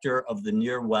director of the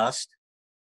Near West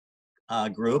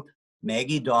Group,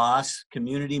 Maggie Doss,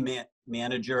 community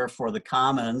manager for the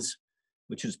Commons,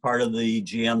 which is part of the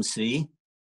GMC,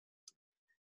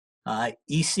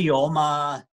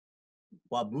 Isioma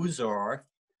Wabuzor,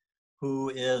 who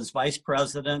is vice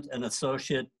president and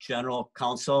associate general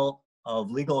counsel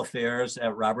of legal affairs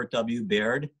at Robert W.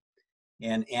 Baird,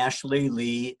 and Ashley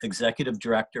Lee, executive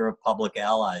director of Public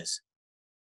Allies.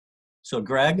 So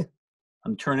Greg,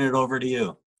 I'm turning it over to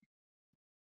you.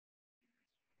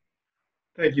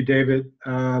 Thank you, David.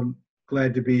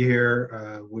 Glad to be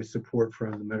here with support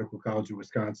from the Medical College of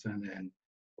Wisconsin and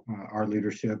our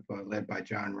leadership led by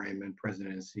John Raymond,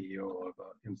 President and CEO of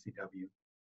MCW.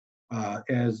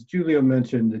 As Julia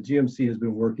mentioned, the GMC has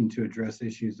been working to address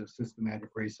issues of systematic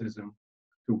racism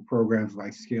through programs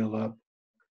like Scale Up,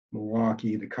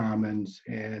 Milwaukee, the Commons,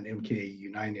 and MKA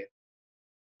United.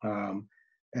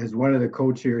 As one of the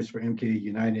co-chairs for MKA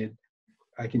United,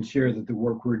 I can share that the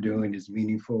work we're doing is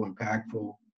meaningful,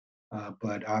 impactful,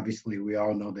 but obviously we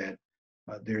all know that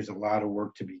there's a lot of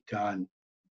work to be done.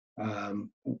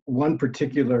 One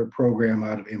particular program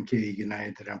out of MKA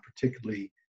United that I'm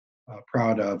particularly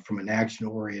proud of from an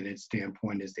action-oriented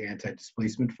standpoint is the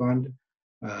Anti-Displacement Fund.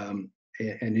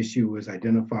 An issue was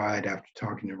identified after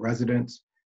talking to residents,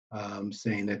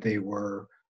 saying that they were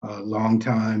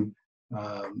longtime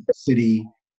city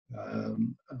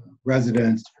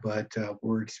residents, but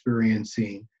were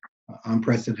experiencing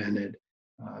unprecedented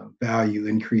value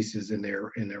increases in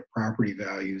their property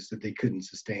values that they couldn't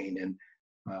sustain. And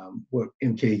what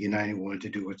MKA United wanted to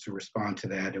do was to respond to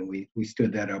that, and we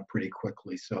stood that up pretty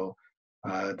quickly. So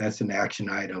that's an action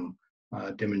item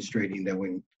demonstrating that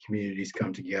when communities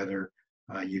come together,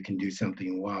 you can do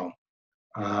something well.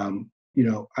 You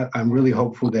know, I'm really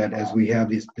hopeful that as we have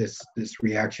this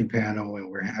reaction panel and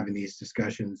we're having these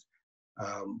discussions,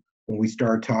 when we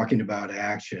start talking about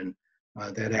action,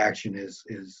 that action is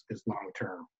long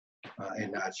term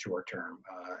and not short term.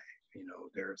 You know,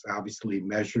 there's obviously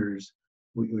measures.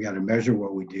 We got to measure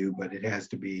what we do, but it has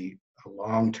to be a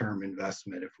long-term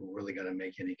investment if we're really going to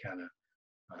make any kind of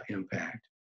impact.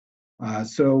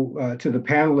 So to the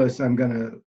panelists, I'm going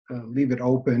to leave it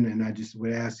open, and I just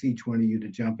would ask each one of you to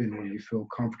jump in when you feel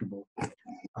comfortable.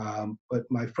 But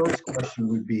my first question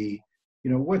would be,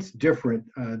 you know, what's different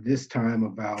this time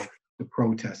about the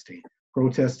protesting?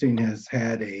 Protesting has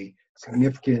had a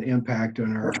significant impact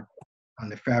on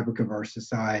the fabric of our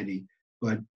society,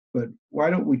 but why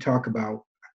don't we talk about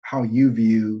how you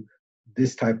view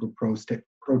this type of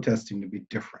protesting to be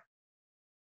different?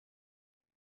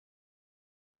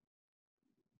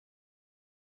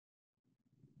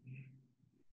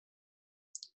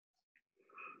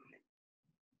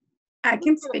 I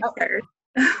can speak first.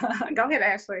 Go ahead,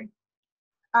 Ashley.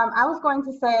 I was going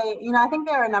to say, you know, I think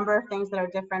there are a number of things that are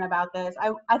different about this.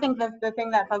 I think the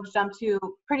thing that folks jump to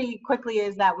pretty quickly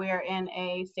is that we're in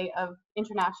a state of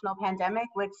international pandemic,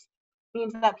 which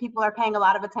means that people are paying a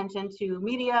lot of attention to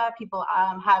media. People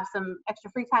have some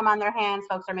extra free time on their hands.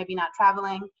 Folks are maybe not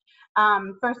traveling.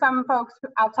 For some folks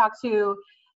I've talked to,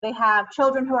 they have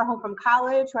children who are home from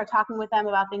college who are talking with them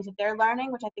about things that they're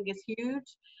learning, which I think is huge.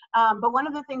 But one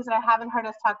of the things that I haven't heard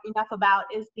us talk enough about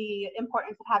is the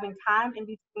importance of having time in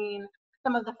between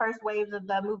some of the first waves of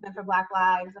the movement for Black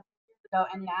Lives a few years ago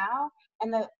and now,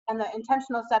 and the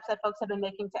intentional steps that folks have been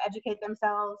making to educate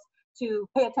themselves, to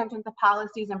pay attention to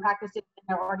policies and practices in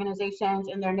their organizations,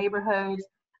 in their neighborhoods,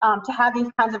 to have these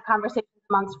kinds of conversations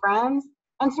amongst friends,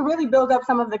 and to really build up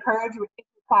some of the courage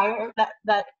required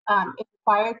that is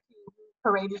required to move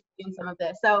courageously in some of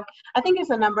this. So I think it's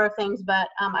a number of things, but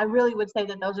I really would say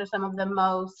that those are some of the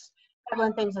most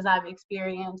prevalent things as I've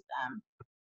experienced.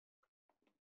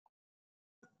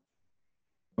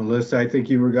 Melissa, I think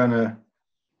you were gonna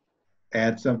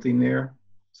add something there.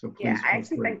 So please. Yeah, I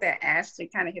actually think that Ashley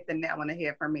kind of hit the nail on the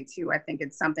head for me too. I think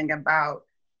it's something about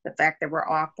the fact that we're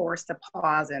all forced to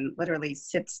pause and literally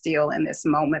sit still in this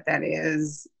moment that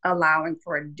is allowing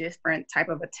for a different type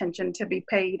of attention to be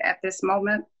paid at this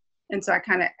moment. And so I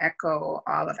kind of echo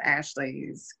all of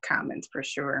Ashley's comments for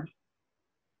sure.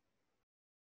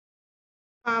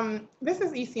 This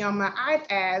is Isioma. I'd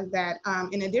add that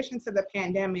in addition to the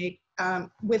pandemic,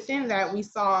 within that we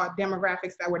saw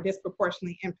demographics that were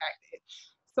disproportionately impacted.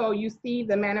 So you see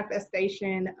the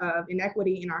manifestation of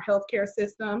inequity in our healthcare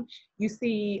system. You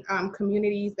see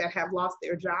communities that have lost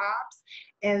their jobs.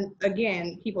 And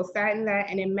again, people sat in that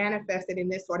and it manifested in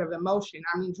this sort of emotion.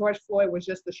 I mean, George Floyd was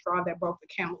just the straw that broke the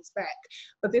camel's back.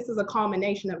 But this is a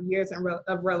culmination of years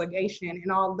of relegation.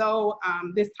 And although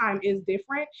this time is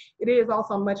different, it is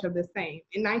also much of the same.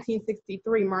 In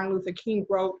 1963, Martin Luther King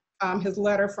wrote his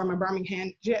letter from a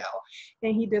Birmingham jail.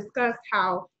 And he discussed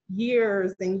how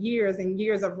years and years and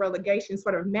years of relegation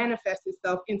sort of manifests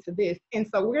itself into this. And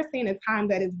so we're seeing a time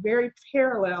that is very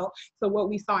parallel to what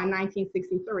we saw in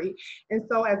 1963. And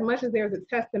so as much as there's a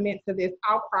testament to this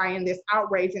outcry and this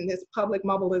outrage and this public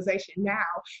mobilization now,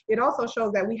 it also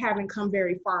shows that we haven't come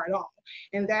very far at all.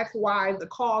 And that's why the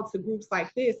call to groups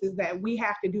like this is that we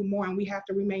have to do more and we have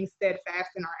to remain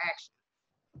steadfast in our actions.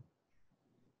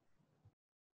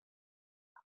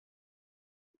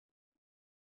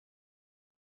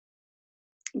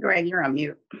 Greg, you're on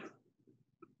mute.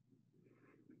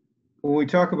 When we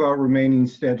talk about remaining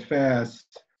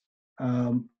steadfast,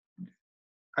 I'd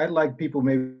like people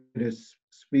maybe to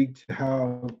speak to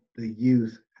how the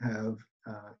youth have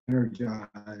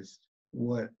energized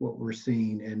what we're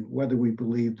seeing and whether we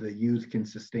believe the youth can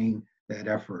sustain that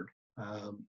effort.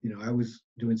 You know, I was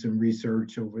doing some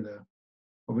research over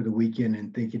the weekend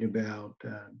and thinking about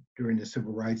during the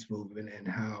civil rights movement and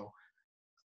how,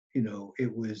 you know, it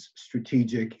was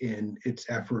strategic in its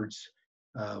efforts,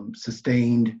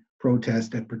 sustained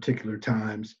protest at particular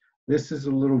times. This is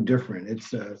a little different.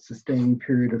 It's a sustained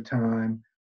period of time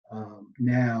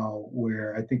now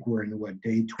where I think we're in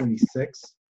day 26.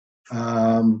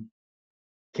 Can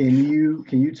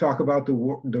you talk about the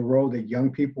role that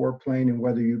young people are playing and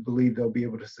whether you believe they'll be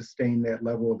able to sustain that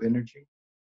level of energy?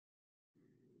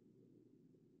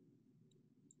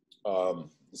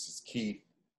 This is Keith.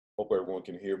 Hope everyone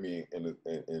can hear me. And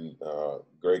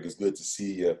Greg, it's good to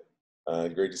see you.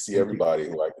 Great to see everybody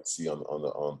who I can see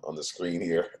on the screen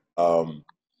here.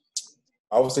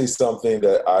 I would say something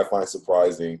that I find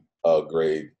surprising,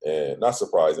 Greg, and not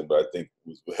surprising, but I think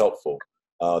was helpful.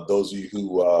 Those of you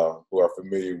who are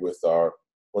familiar with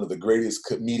one of the greatest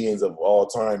comedians of all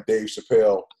time, Dave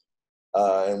Chappelle,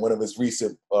 in one of his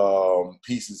recent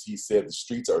pieces, he said, "The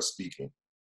streets are speaking."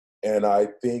 And I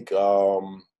think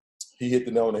he hit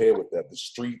the nail on the head with that. The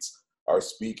streets are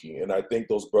speaking. And I think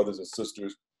those brothers and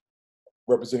sisters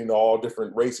representing all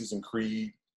different races and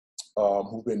creed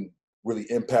who've been really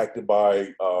impacted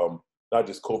by not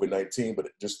just COVID-19,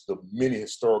 but just the many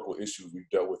historical issues we've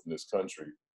dealt with in this country,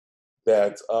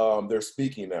 that they're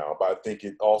speaking now. But I think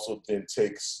it also then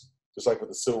takes, just like with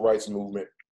the civil rights movement,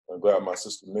 I'm glad my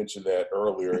sister mentioned that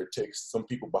earlier, it takes some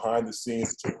people behind the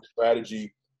scenes to take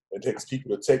strategy. It takes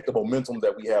people to take the momentum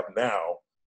that we have now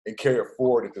and carry it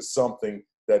forward into something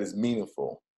that is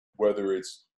meaningful, whether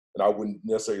it's, and I wouldn't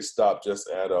necessarily stop just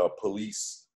at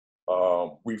police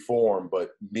reform,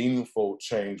 but meaningful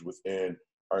change within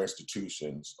our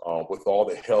institutions. With all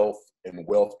the health and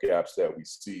wealth gaps that we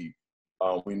see,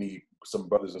 we need some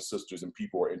brothers and sisters and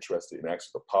people who are interested in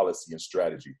actually the policy and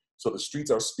strategy. So the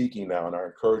streets are speaking now, and I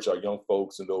encourage our young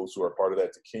folks and those who are part of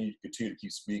that to continue to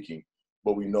keep speaking.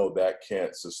 But we know that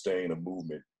can't sustain a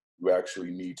movement. You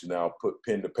actually need to now put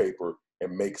pen to paper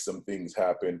and make some things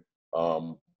happen,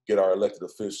 get our elected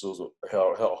officials,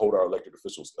 hold our elected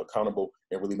officials accountable,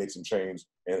 and really make some change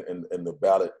in the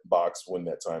ballot box when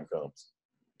that time comes.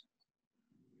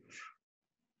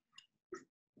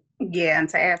 Yeah, and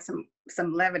to add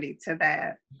some levity to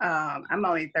that, I'm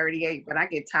only 38, but I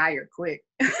get tired quick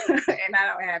and I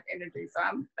don't have energy. So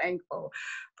I'm thankful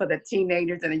for the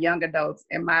teenagers and the young adults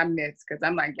in my midst, because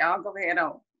I'm like, y'all go ahead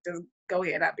on, just go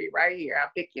ahead. I'll be right here.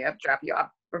 I'll pick you up, drop you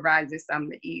off, provide you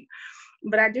something to eat.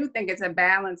 But I do think it's a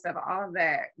balance of all of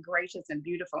that gracious and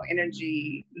beautiful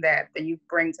energy that you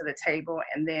bring to the table,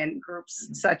 and then groups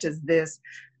such as this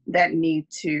that need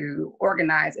to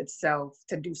organize itself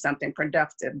to do something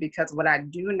productive. Because what I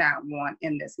do not want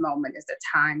in this moment is the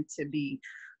time to be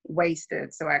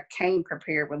wasted. So I came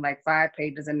prepared with like 5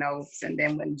 pages of notes. And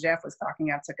then when Jeff was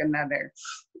talking, I took another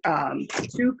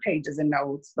 2 pages of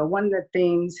notes. But one of the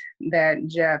things that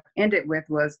Jeff ended with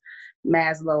was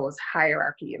Maslow's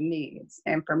hierarchy of needs.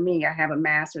 And for me, I have a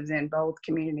master's in both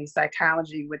community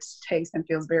psychology, which tastes and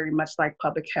feels very much like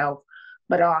public health,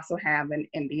 but I also have an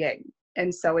MBA.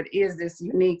 And so it is this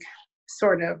unique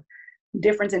sort of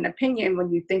difference in opinion when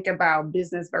you think about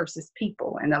business versus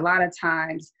people. And a lot of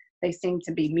times they seem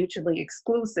to be mutually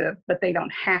exclusive, but they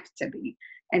don't have to be.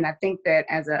 And I think that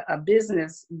as a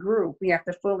business group, we have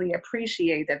to fully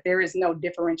appreciate that there is no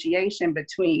differentiation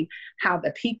between how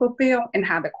the people feel and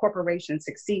how the corporation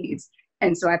succeeds.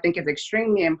 And so I think it's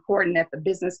extremely important that the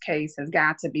business case has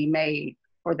got to be made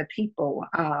for the people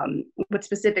with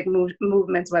specific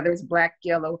movements, whether it's Black,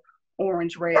 yellow,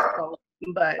 orange, red, gold,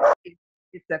 but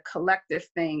it's a collective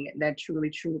thing that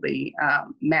truly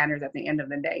matters at the end of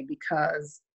the day,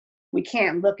 because we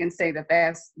can't look and say that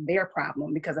that's their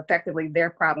problem, because effectively their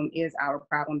problem is our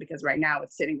problem, because right now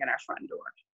it's sitting at our front door.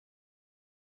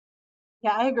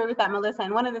 Yeah, I agree with that, Melissa.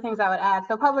 And one of the things I would add,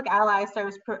 so Public Allies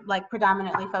serves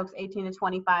predominantly folks 18 to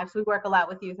 25. So we work a lot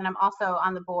with youth. And I'm also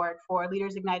on the board for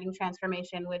Leaders Igniting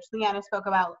Transformation, which Leanna spoke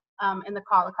about in the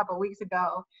call a couple of weeks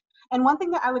ago. And one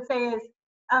thing that I would say is,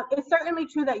 it's certainly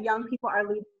true that young people are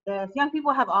leading this. Young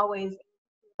people have always,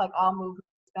 like all movements,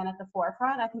 been at the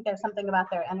forefront. I think there's something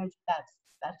about their energy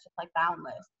that's just like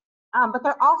boundless. But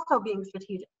they're also being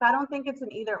strategic. So I don't think it's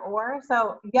an either or.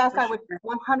 So yes, I would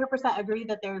 100% agree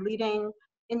that they're leading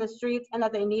in the streets and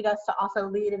that they need us to also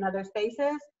lead in other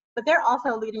spaces, but they're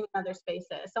also leading in other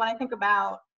spaces. So when I think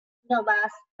about,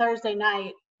 last Thursday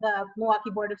night, the Milwaukee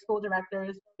Board of School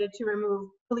Directors voted to remove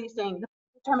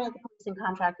terminate the policing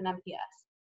contract in MPS,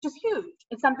 which is huge.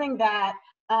 It's something that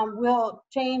will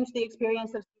change the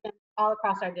experience of students all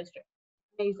across our district.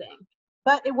 Amazing.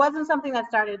 But it wasn't something that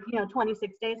started,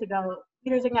 26 days ago.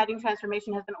 Leaders Igniting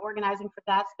Transformation has been organizing for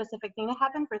that specific thing to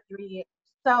happen for 3 years.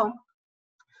 So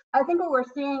I think what we're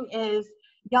seeing is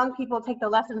young people take the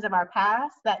lessons of our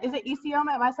past. Is it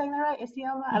Isioma? Am I saying that right?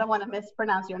 Isioma? I don't want to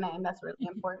mispronounce your name. That's really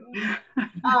important.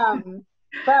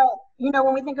 But,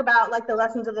 when we think about like the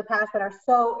lessons of the past that are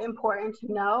so important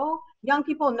to know, young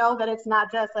people know that it's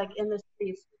not just like in the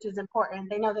streets, which is important.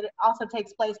 They know that it also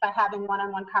takes place by having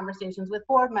one-on-one conversations with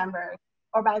board members,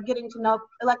 or by getting to know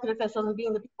elected officials and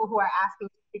being the people who are asking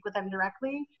to speak with them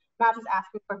directly, not just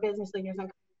asking for business leaders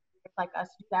and like us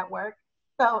to do that work.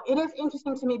 So it is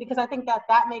interesting to me because I think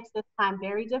that makes this time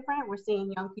very different. We're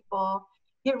seeing young people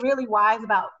get really wise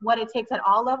about what it takes at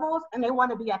all levels, and they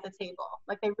want to be at the table.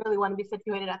 Like they really want to be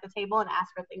situated at the table and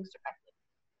ask for things directly.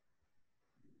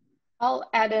 I'll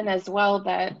add in as well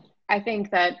that I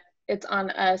think that it's on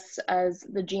us as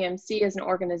the GMC, as an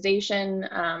organization,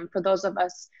 for those of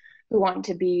us who want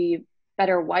to be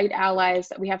better white allies,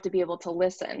 that we have to be able to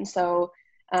listen. So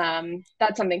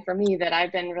that's something for me that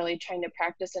I've been really trying to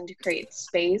practice and to create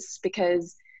space,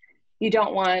 because you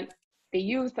don't want the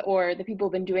youth or the people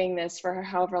who've been doing this for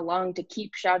however long to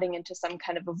keep shouting into some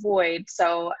kind of a void.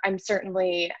 So I'm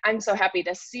so happy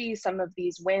to see some of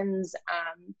these wins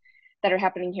that are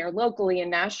happening here locally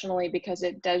and nationally, because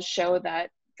it does show that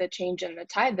the change in the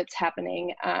tide that's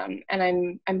happening.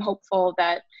 And I'm hopeful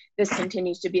that this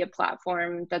continues to be a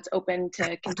platform that's open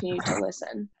to continue to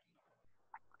listen.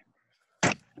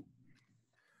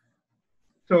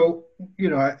 So,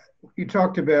 you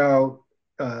talked about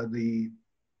the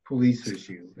police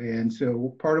issue. And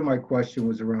so part of my question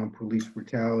was around police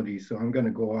brutality. So I'm going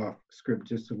to go off script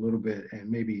just a little bit and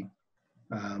maybe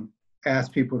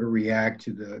ask people to react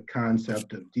to the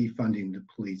concept of defunding the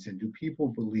police. And do people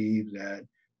believe that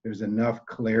there's enough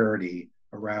clarity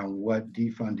around what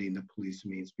defunding the police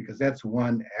means? Because that's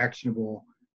one actionable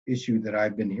issue that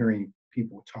I've been hearing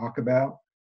people talk about.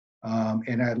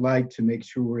 And I'd like to make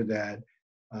sure that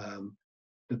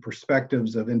the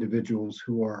perspectives of individuals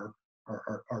who are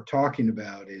talking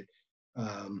about it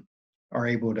are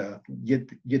able to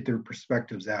get their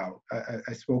perspectives out.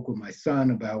 I spoke with my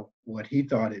son about what he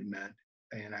thought it meant,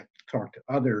 and I talked to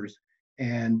others,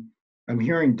 and I'm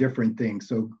hearing different things.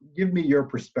 So give me your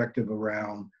perspective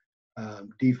around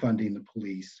defunding the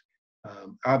police.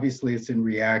 Obviously, it's in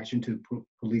reaction to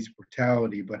police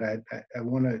brutality, but I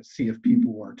want to see if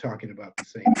people are talking about the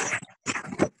same thing.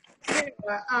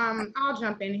 I'll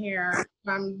jump in here.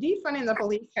 Defunding the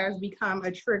police has become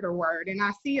a trigger word, and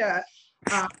I see a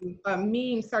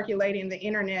meme circulating the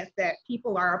internet that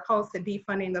people are opposed to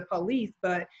defunding the police,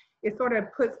 but it sort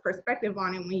of puts perspective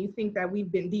on it when you think that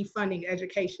we've been defunding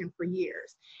education for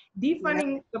years.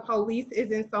 Defunding the police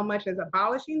isn't so much as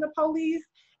abolishing the police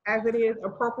as it is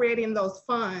appropriating those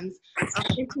funds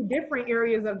into different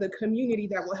areas of the community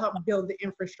that will help build the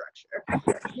infrastructure.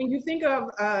 When you think of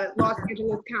Los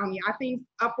Angeles County, I think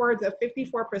upwards of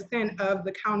 54% of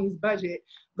the county's budget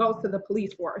goes to the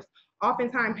police force,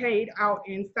 oftentimes paid out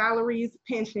in salaries,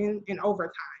 pensions, and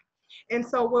overtime. And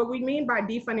so what we mean by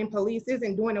defunding police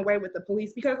isn't doing away with the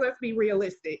police, because let's be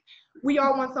realistic. We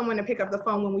all want someone to pick up the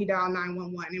phone when we dial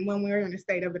 911 and when we're in a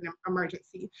state of an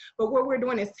emergency. But what we're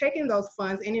doing is taking those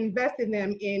funds and investing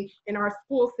them in our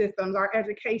school systems, our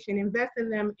education, investing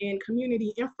them in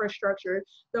community infrastructure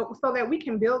so that we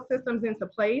can build systems into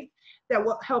place that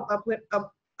will help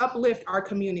uplift our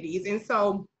communities. And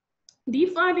so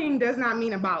defunding does not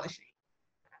mean abolishing.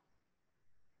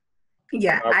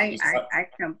 Yeah, I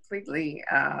completely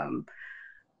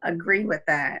agree with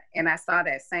that. And I saw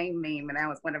that same meme, and that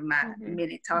was one of my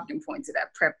many talking points that I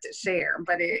prepped to share.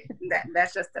 But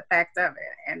that's just the fact of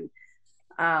it.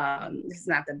 This is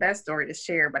not the best story to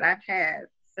share, but I've had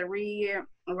 3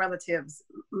 relatives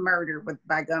murdered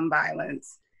by gun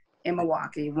violence in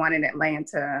Milwaukee, one in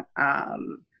Atlanta,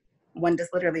 one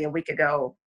just literally a week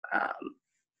ago,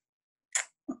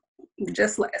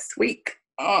 just last week,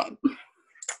 and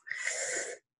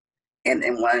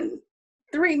then one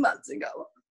 3 months ago.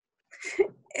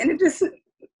 And it just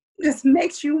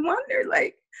makes you wonder,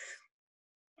 like,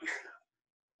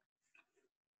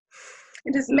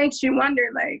 it just makes you wonder,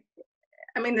 like,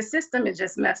 I mean, the system is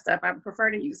just messed up. I prefer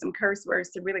to use some curse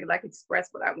words to really like express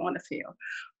what I want to feel.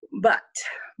 But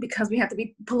because we have to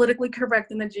be politically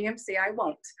correct in the GMC, I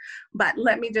won't. But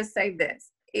let me just say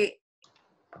this.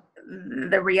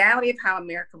 The reality of how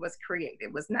America was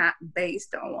created was not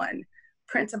based on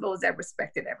principles that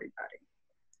respected everybody.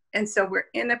 And so we're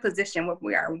in a position where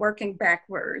we are working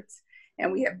backwards,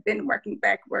 and we have been working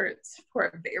backwards for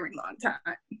a very long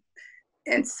time.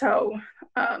 And so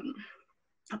I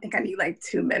think I need like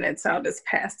 2 minutes. I'll just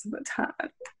pass the baton.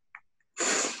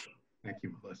 Thank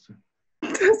you, Melissa.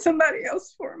 Somebody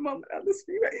else for a moment. I'll just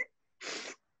be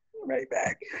right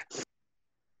back.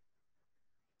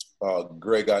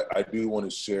 Greg, I do want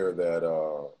to share that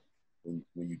when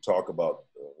you talk about,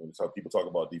 people talk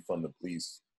about defund the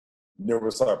police,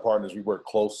 Riverside Partners, we work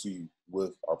closely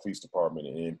with our police department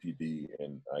and NPD,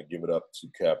 and I give it up to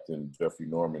Captain Jeffrey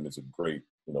Norman, is a great,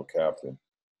 captain.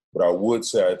 But I would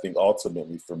say, I think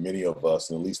ultimately for many of us,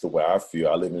 and at least the way I feel,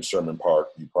 I live in Sherman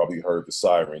Park. You probably heard the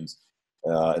sirens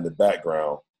in the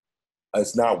background.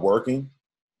 It's not working.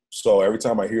 So every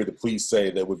time I hear the police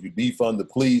say that if you defund the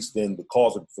police, then the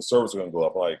calls for service are going to go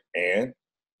up. I'm like, and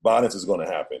violence is going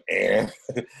to happen. And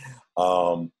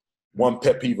one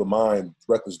pet peeve of mine,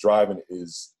 reckless driving,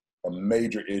 is a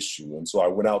major issue. And so I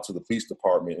went out to the police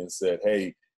department and said,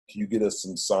 hey, can you get us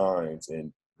some signs?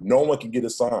 And no one can get a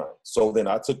sign. So then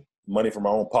I took money from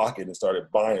my own pocket and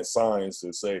started buying signs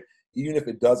to say, even if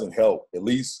it doesn't help, at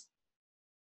least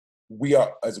we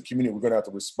are, as a community, we're going to have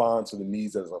to respond to the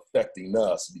needs that are affecting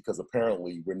us, because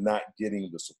apparently we're not getting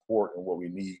the support and what we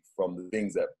need from the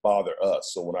things that bother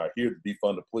us. So when I hear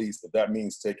defund the police, if that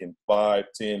means taking 5,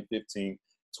 10, 15,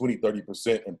 20,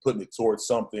 30% and putting it towards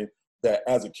something that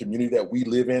as a community that we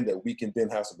live in, that we can then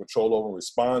have some control over and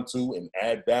respond to and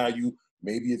add value,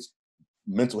 maybe it's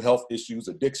mental health issues,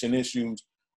 addiction issues,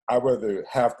 I'd rather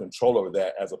have control over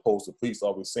that as opposed to police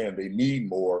always saying they need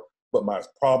more, but my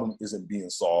problem isn't being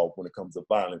solved when it comes to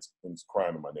violence and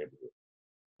crime in my neighborhood.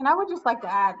 And I would just like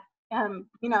to add, I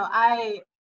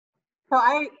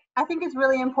think it's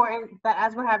really important that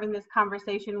as we're having this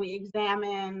conversation, we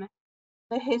examine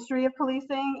the history of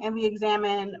policing and we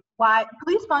examine why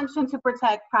police function to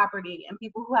protect property and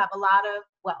people who have a lot of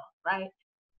wealth, right?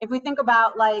 If we think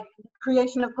about like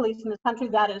creation of police in this country,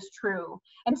 that is true.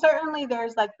 And certainly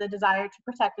there's like the desire to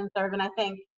protect and serve. And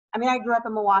I grew up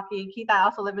in Milwaukee. Keith, I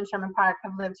also live in Sherman Park.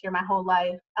 I've lived here my whole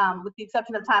life, with the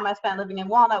exception of time I spent living in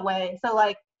Walnut Way. So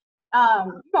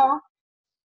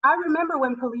I remember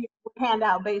when police would hand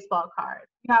out baseball cards.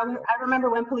 I remember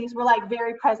when police were like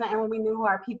very present and when we knew who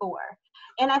our people were.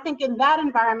 And I think in that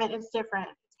environment, it's different.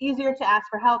 It's easier to ask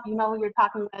for help. You know who you're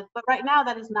talking with. But right now,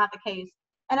 that is not the case.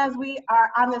 And as we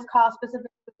are on this call specifically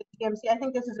with the GMC, I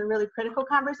think this is a really critical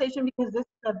conversation because this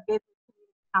is a big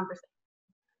conversation.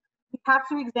 We have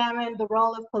to examine the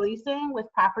role of policing with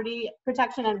property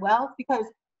protection and wealth, because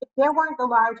if there weren't the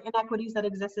large inequities that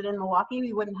existed in Milwaukee,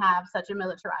 we wouldn't have such a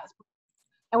militarized police.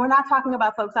 And we're not talking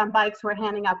about folks on bikes who are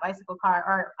handing out bicycle card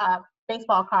or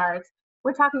baseball cards.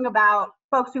 We're talking about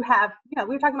folks who have,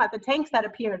 we're talking about the tanks that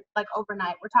appeared like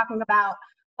overnight. We're talking about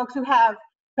folks who have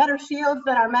better shields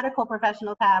than our medical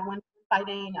professionals have when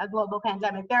fighting a global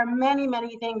pandemic. There are many,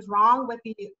 many things wrong with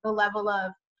the level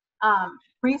of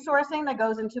resourcing that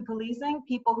goes into policing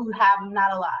people who have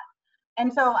not a lot.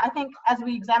 And so I think as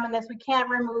we examine this, we can't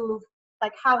remove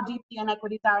like how deep the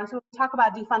inequities are. And so when we talk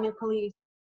about defunding police,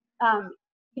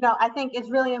 I think it's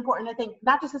really important to think,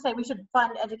 not just to say we should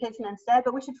fund education instead,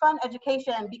 but we should fund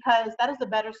education because that is a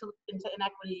better solution to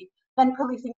inequity than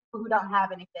policing people who don't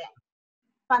have anything.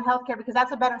 Fund healthcare because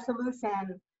that's a better solution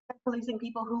than policing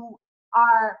people who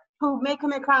may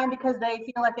commit crime because they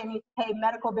feel like they need to pay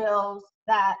medical bills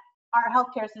that our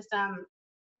healthcare system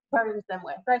burdens them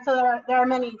with, right? So there are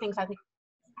many things I think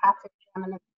have to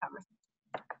examine in this conversation.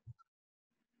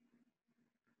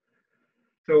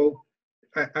 So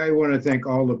I want to thank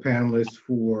all the panelists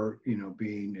for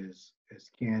being as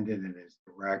candid and as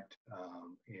direct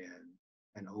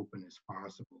and open as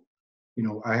possible.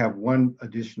 I have one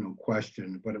additional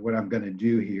question, but what I'm going to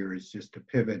do here is just to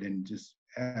pivot and just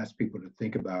ask people to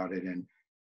think about it, and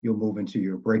you'll move into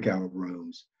your breakout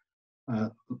rooms.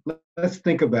 Let's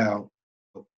think about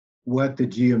what the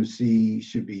GMC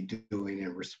should be doing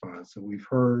in response. So we've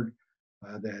heard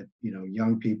that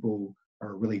young people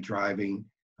are really driving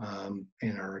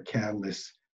and are a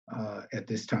catalyst at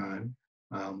this time.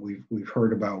 We've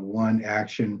heard about one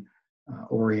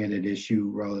action-oriented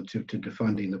issue relative to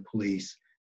defunding the police.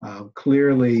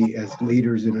 Clearly, as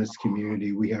leaders in this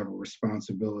community, we have a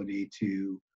responsibility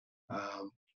to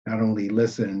not only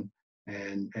listen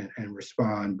and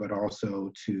respond, but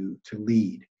also to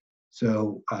lead.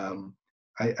 So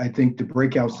I think the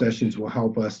breakout sessions will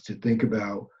help us to think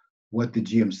about what the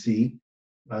GMC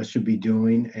should be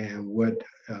doing and what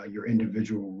your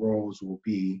individual roles will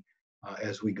be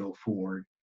as we go forward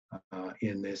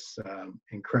in this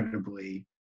incredibly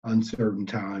uncertain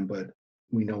time. But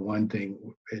we know one thing,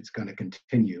 it's going to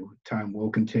continue. Time will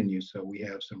continue, so we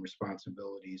have some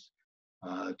responsibilities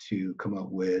to come up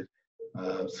with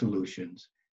solutions.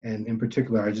 And in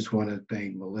particular, I just want to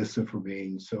thank Melissa for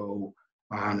being so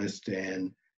honest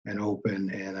and open.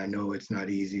 And I know it's not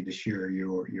easy to share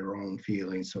your own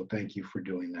feelings, so thank you for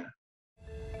doing that.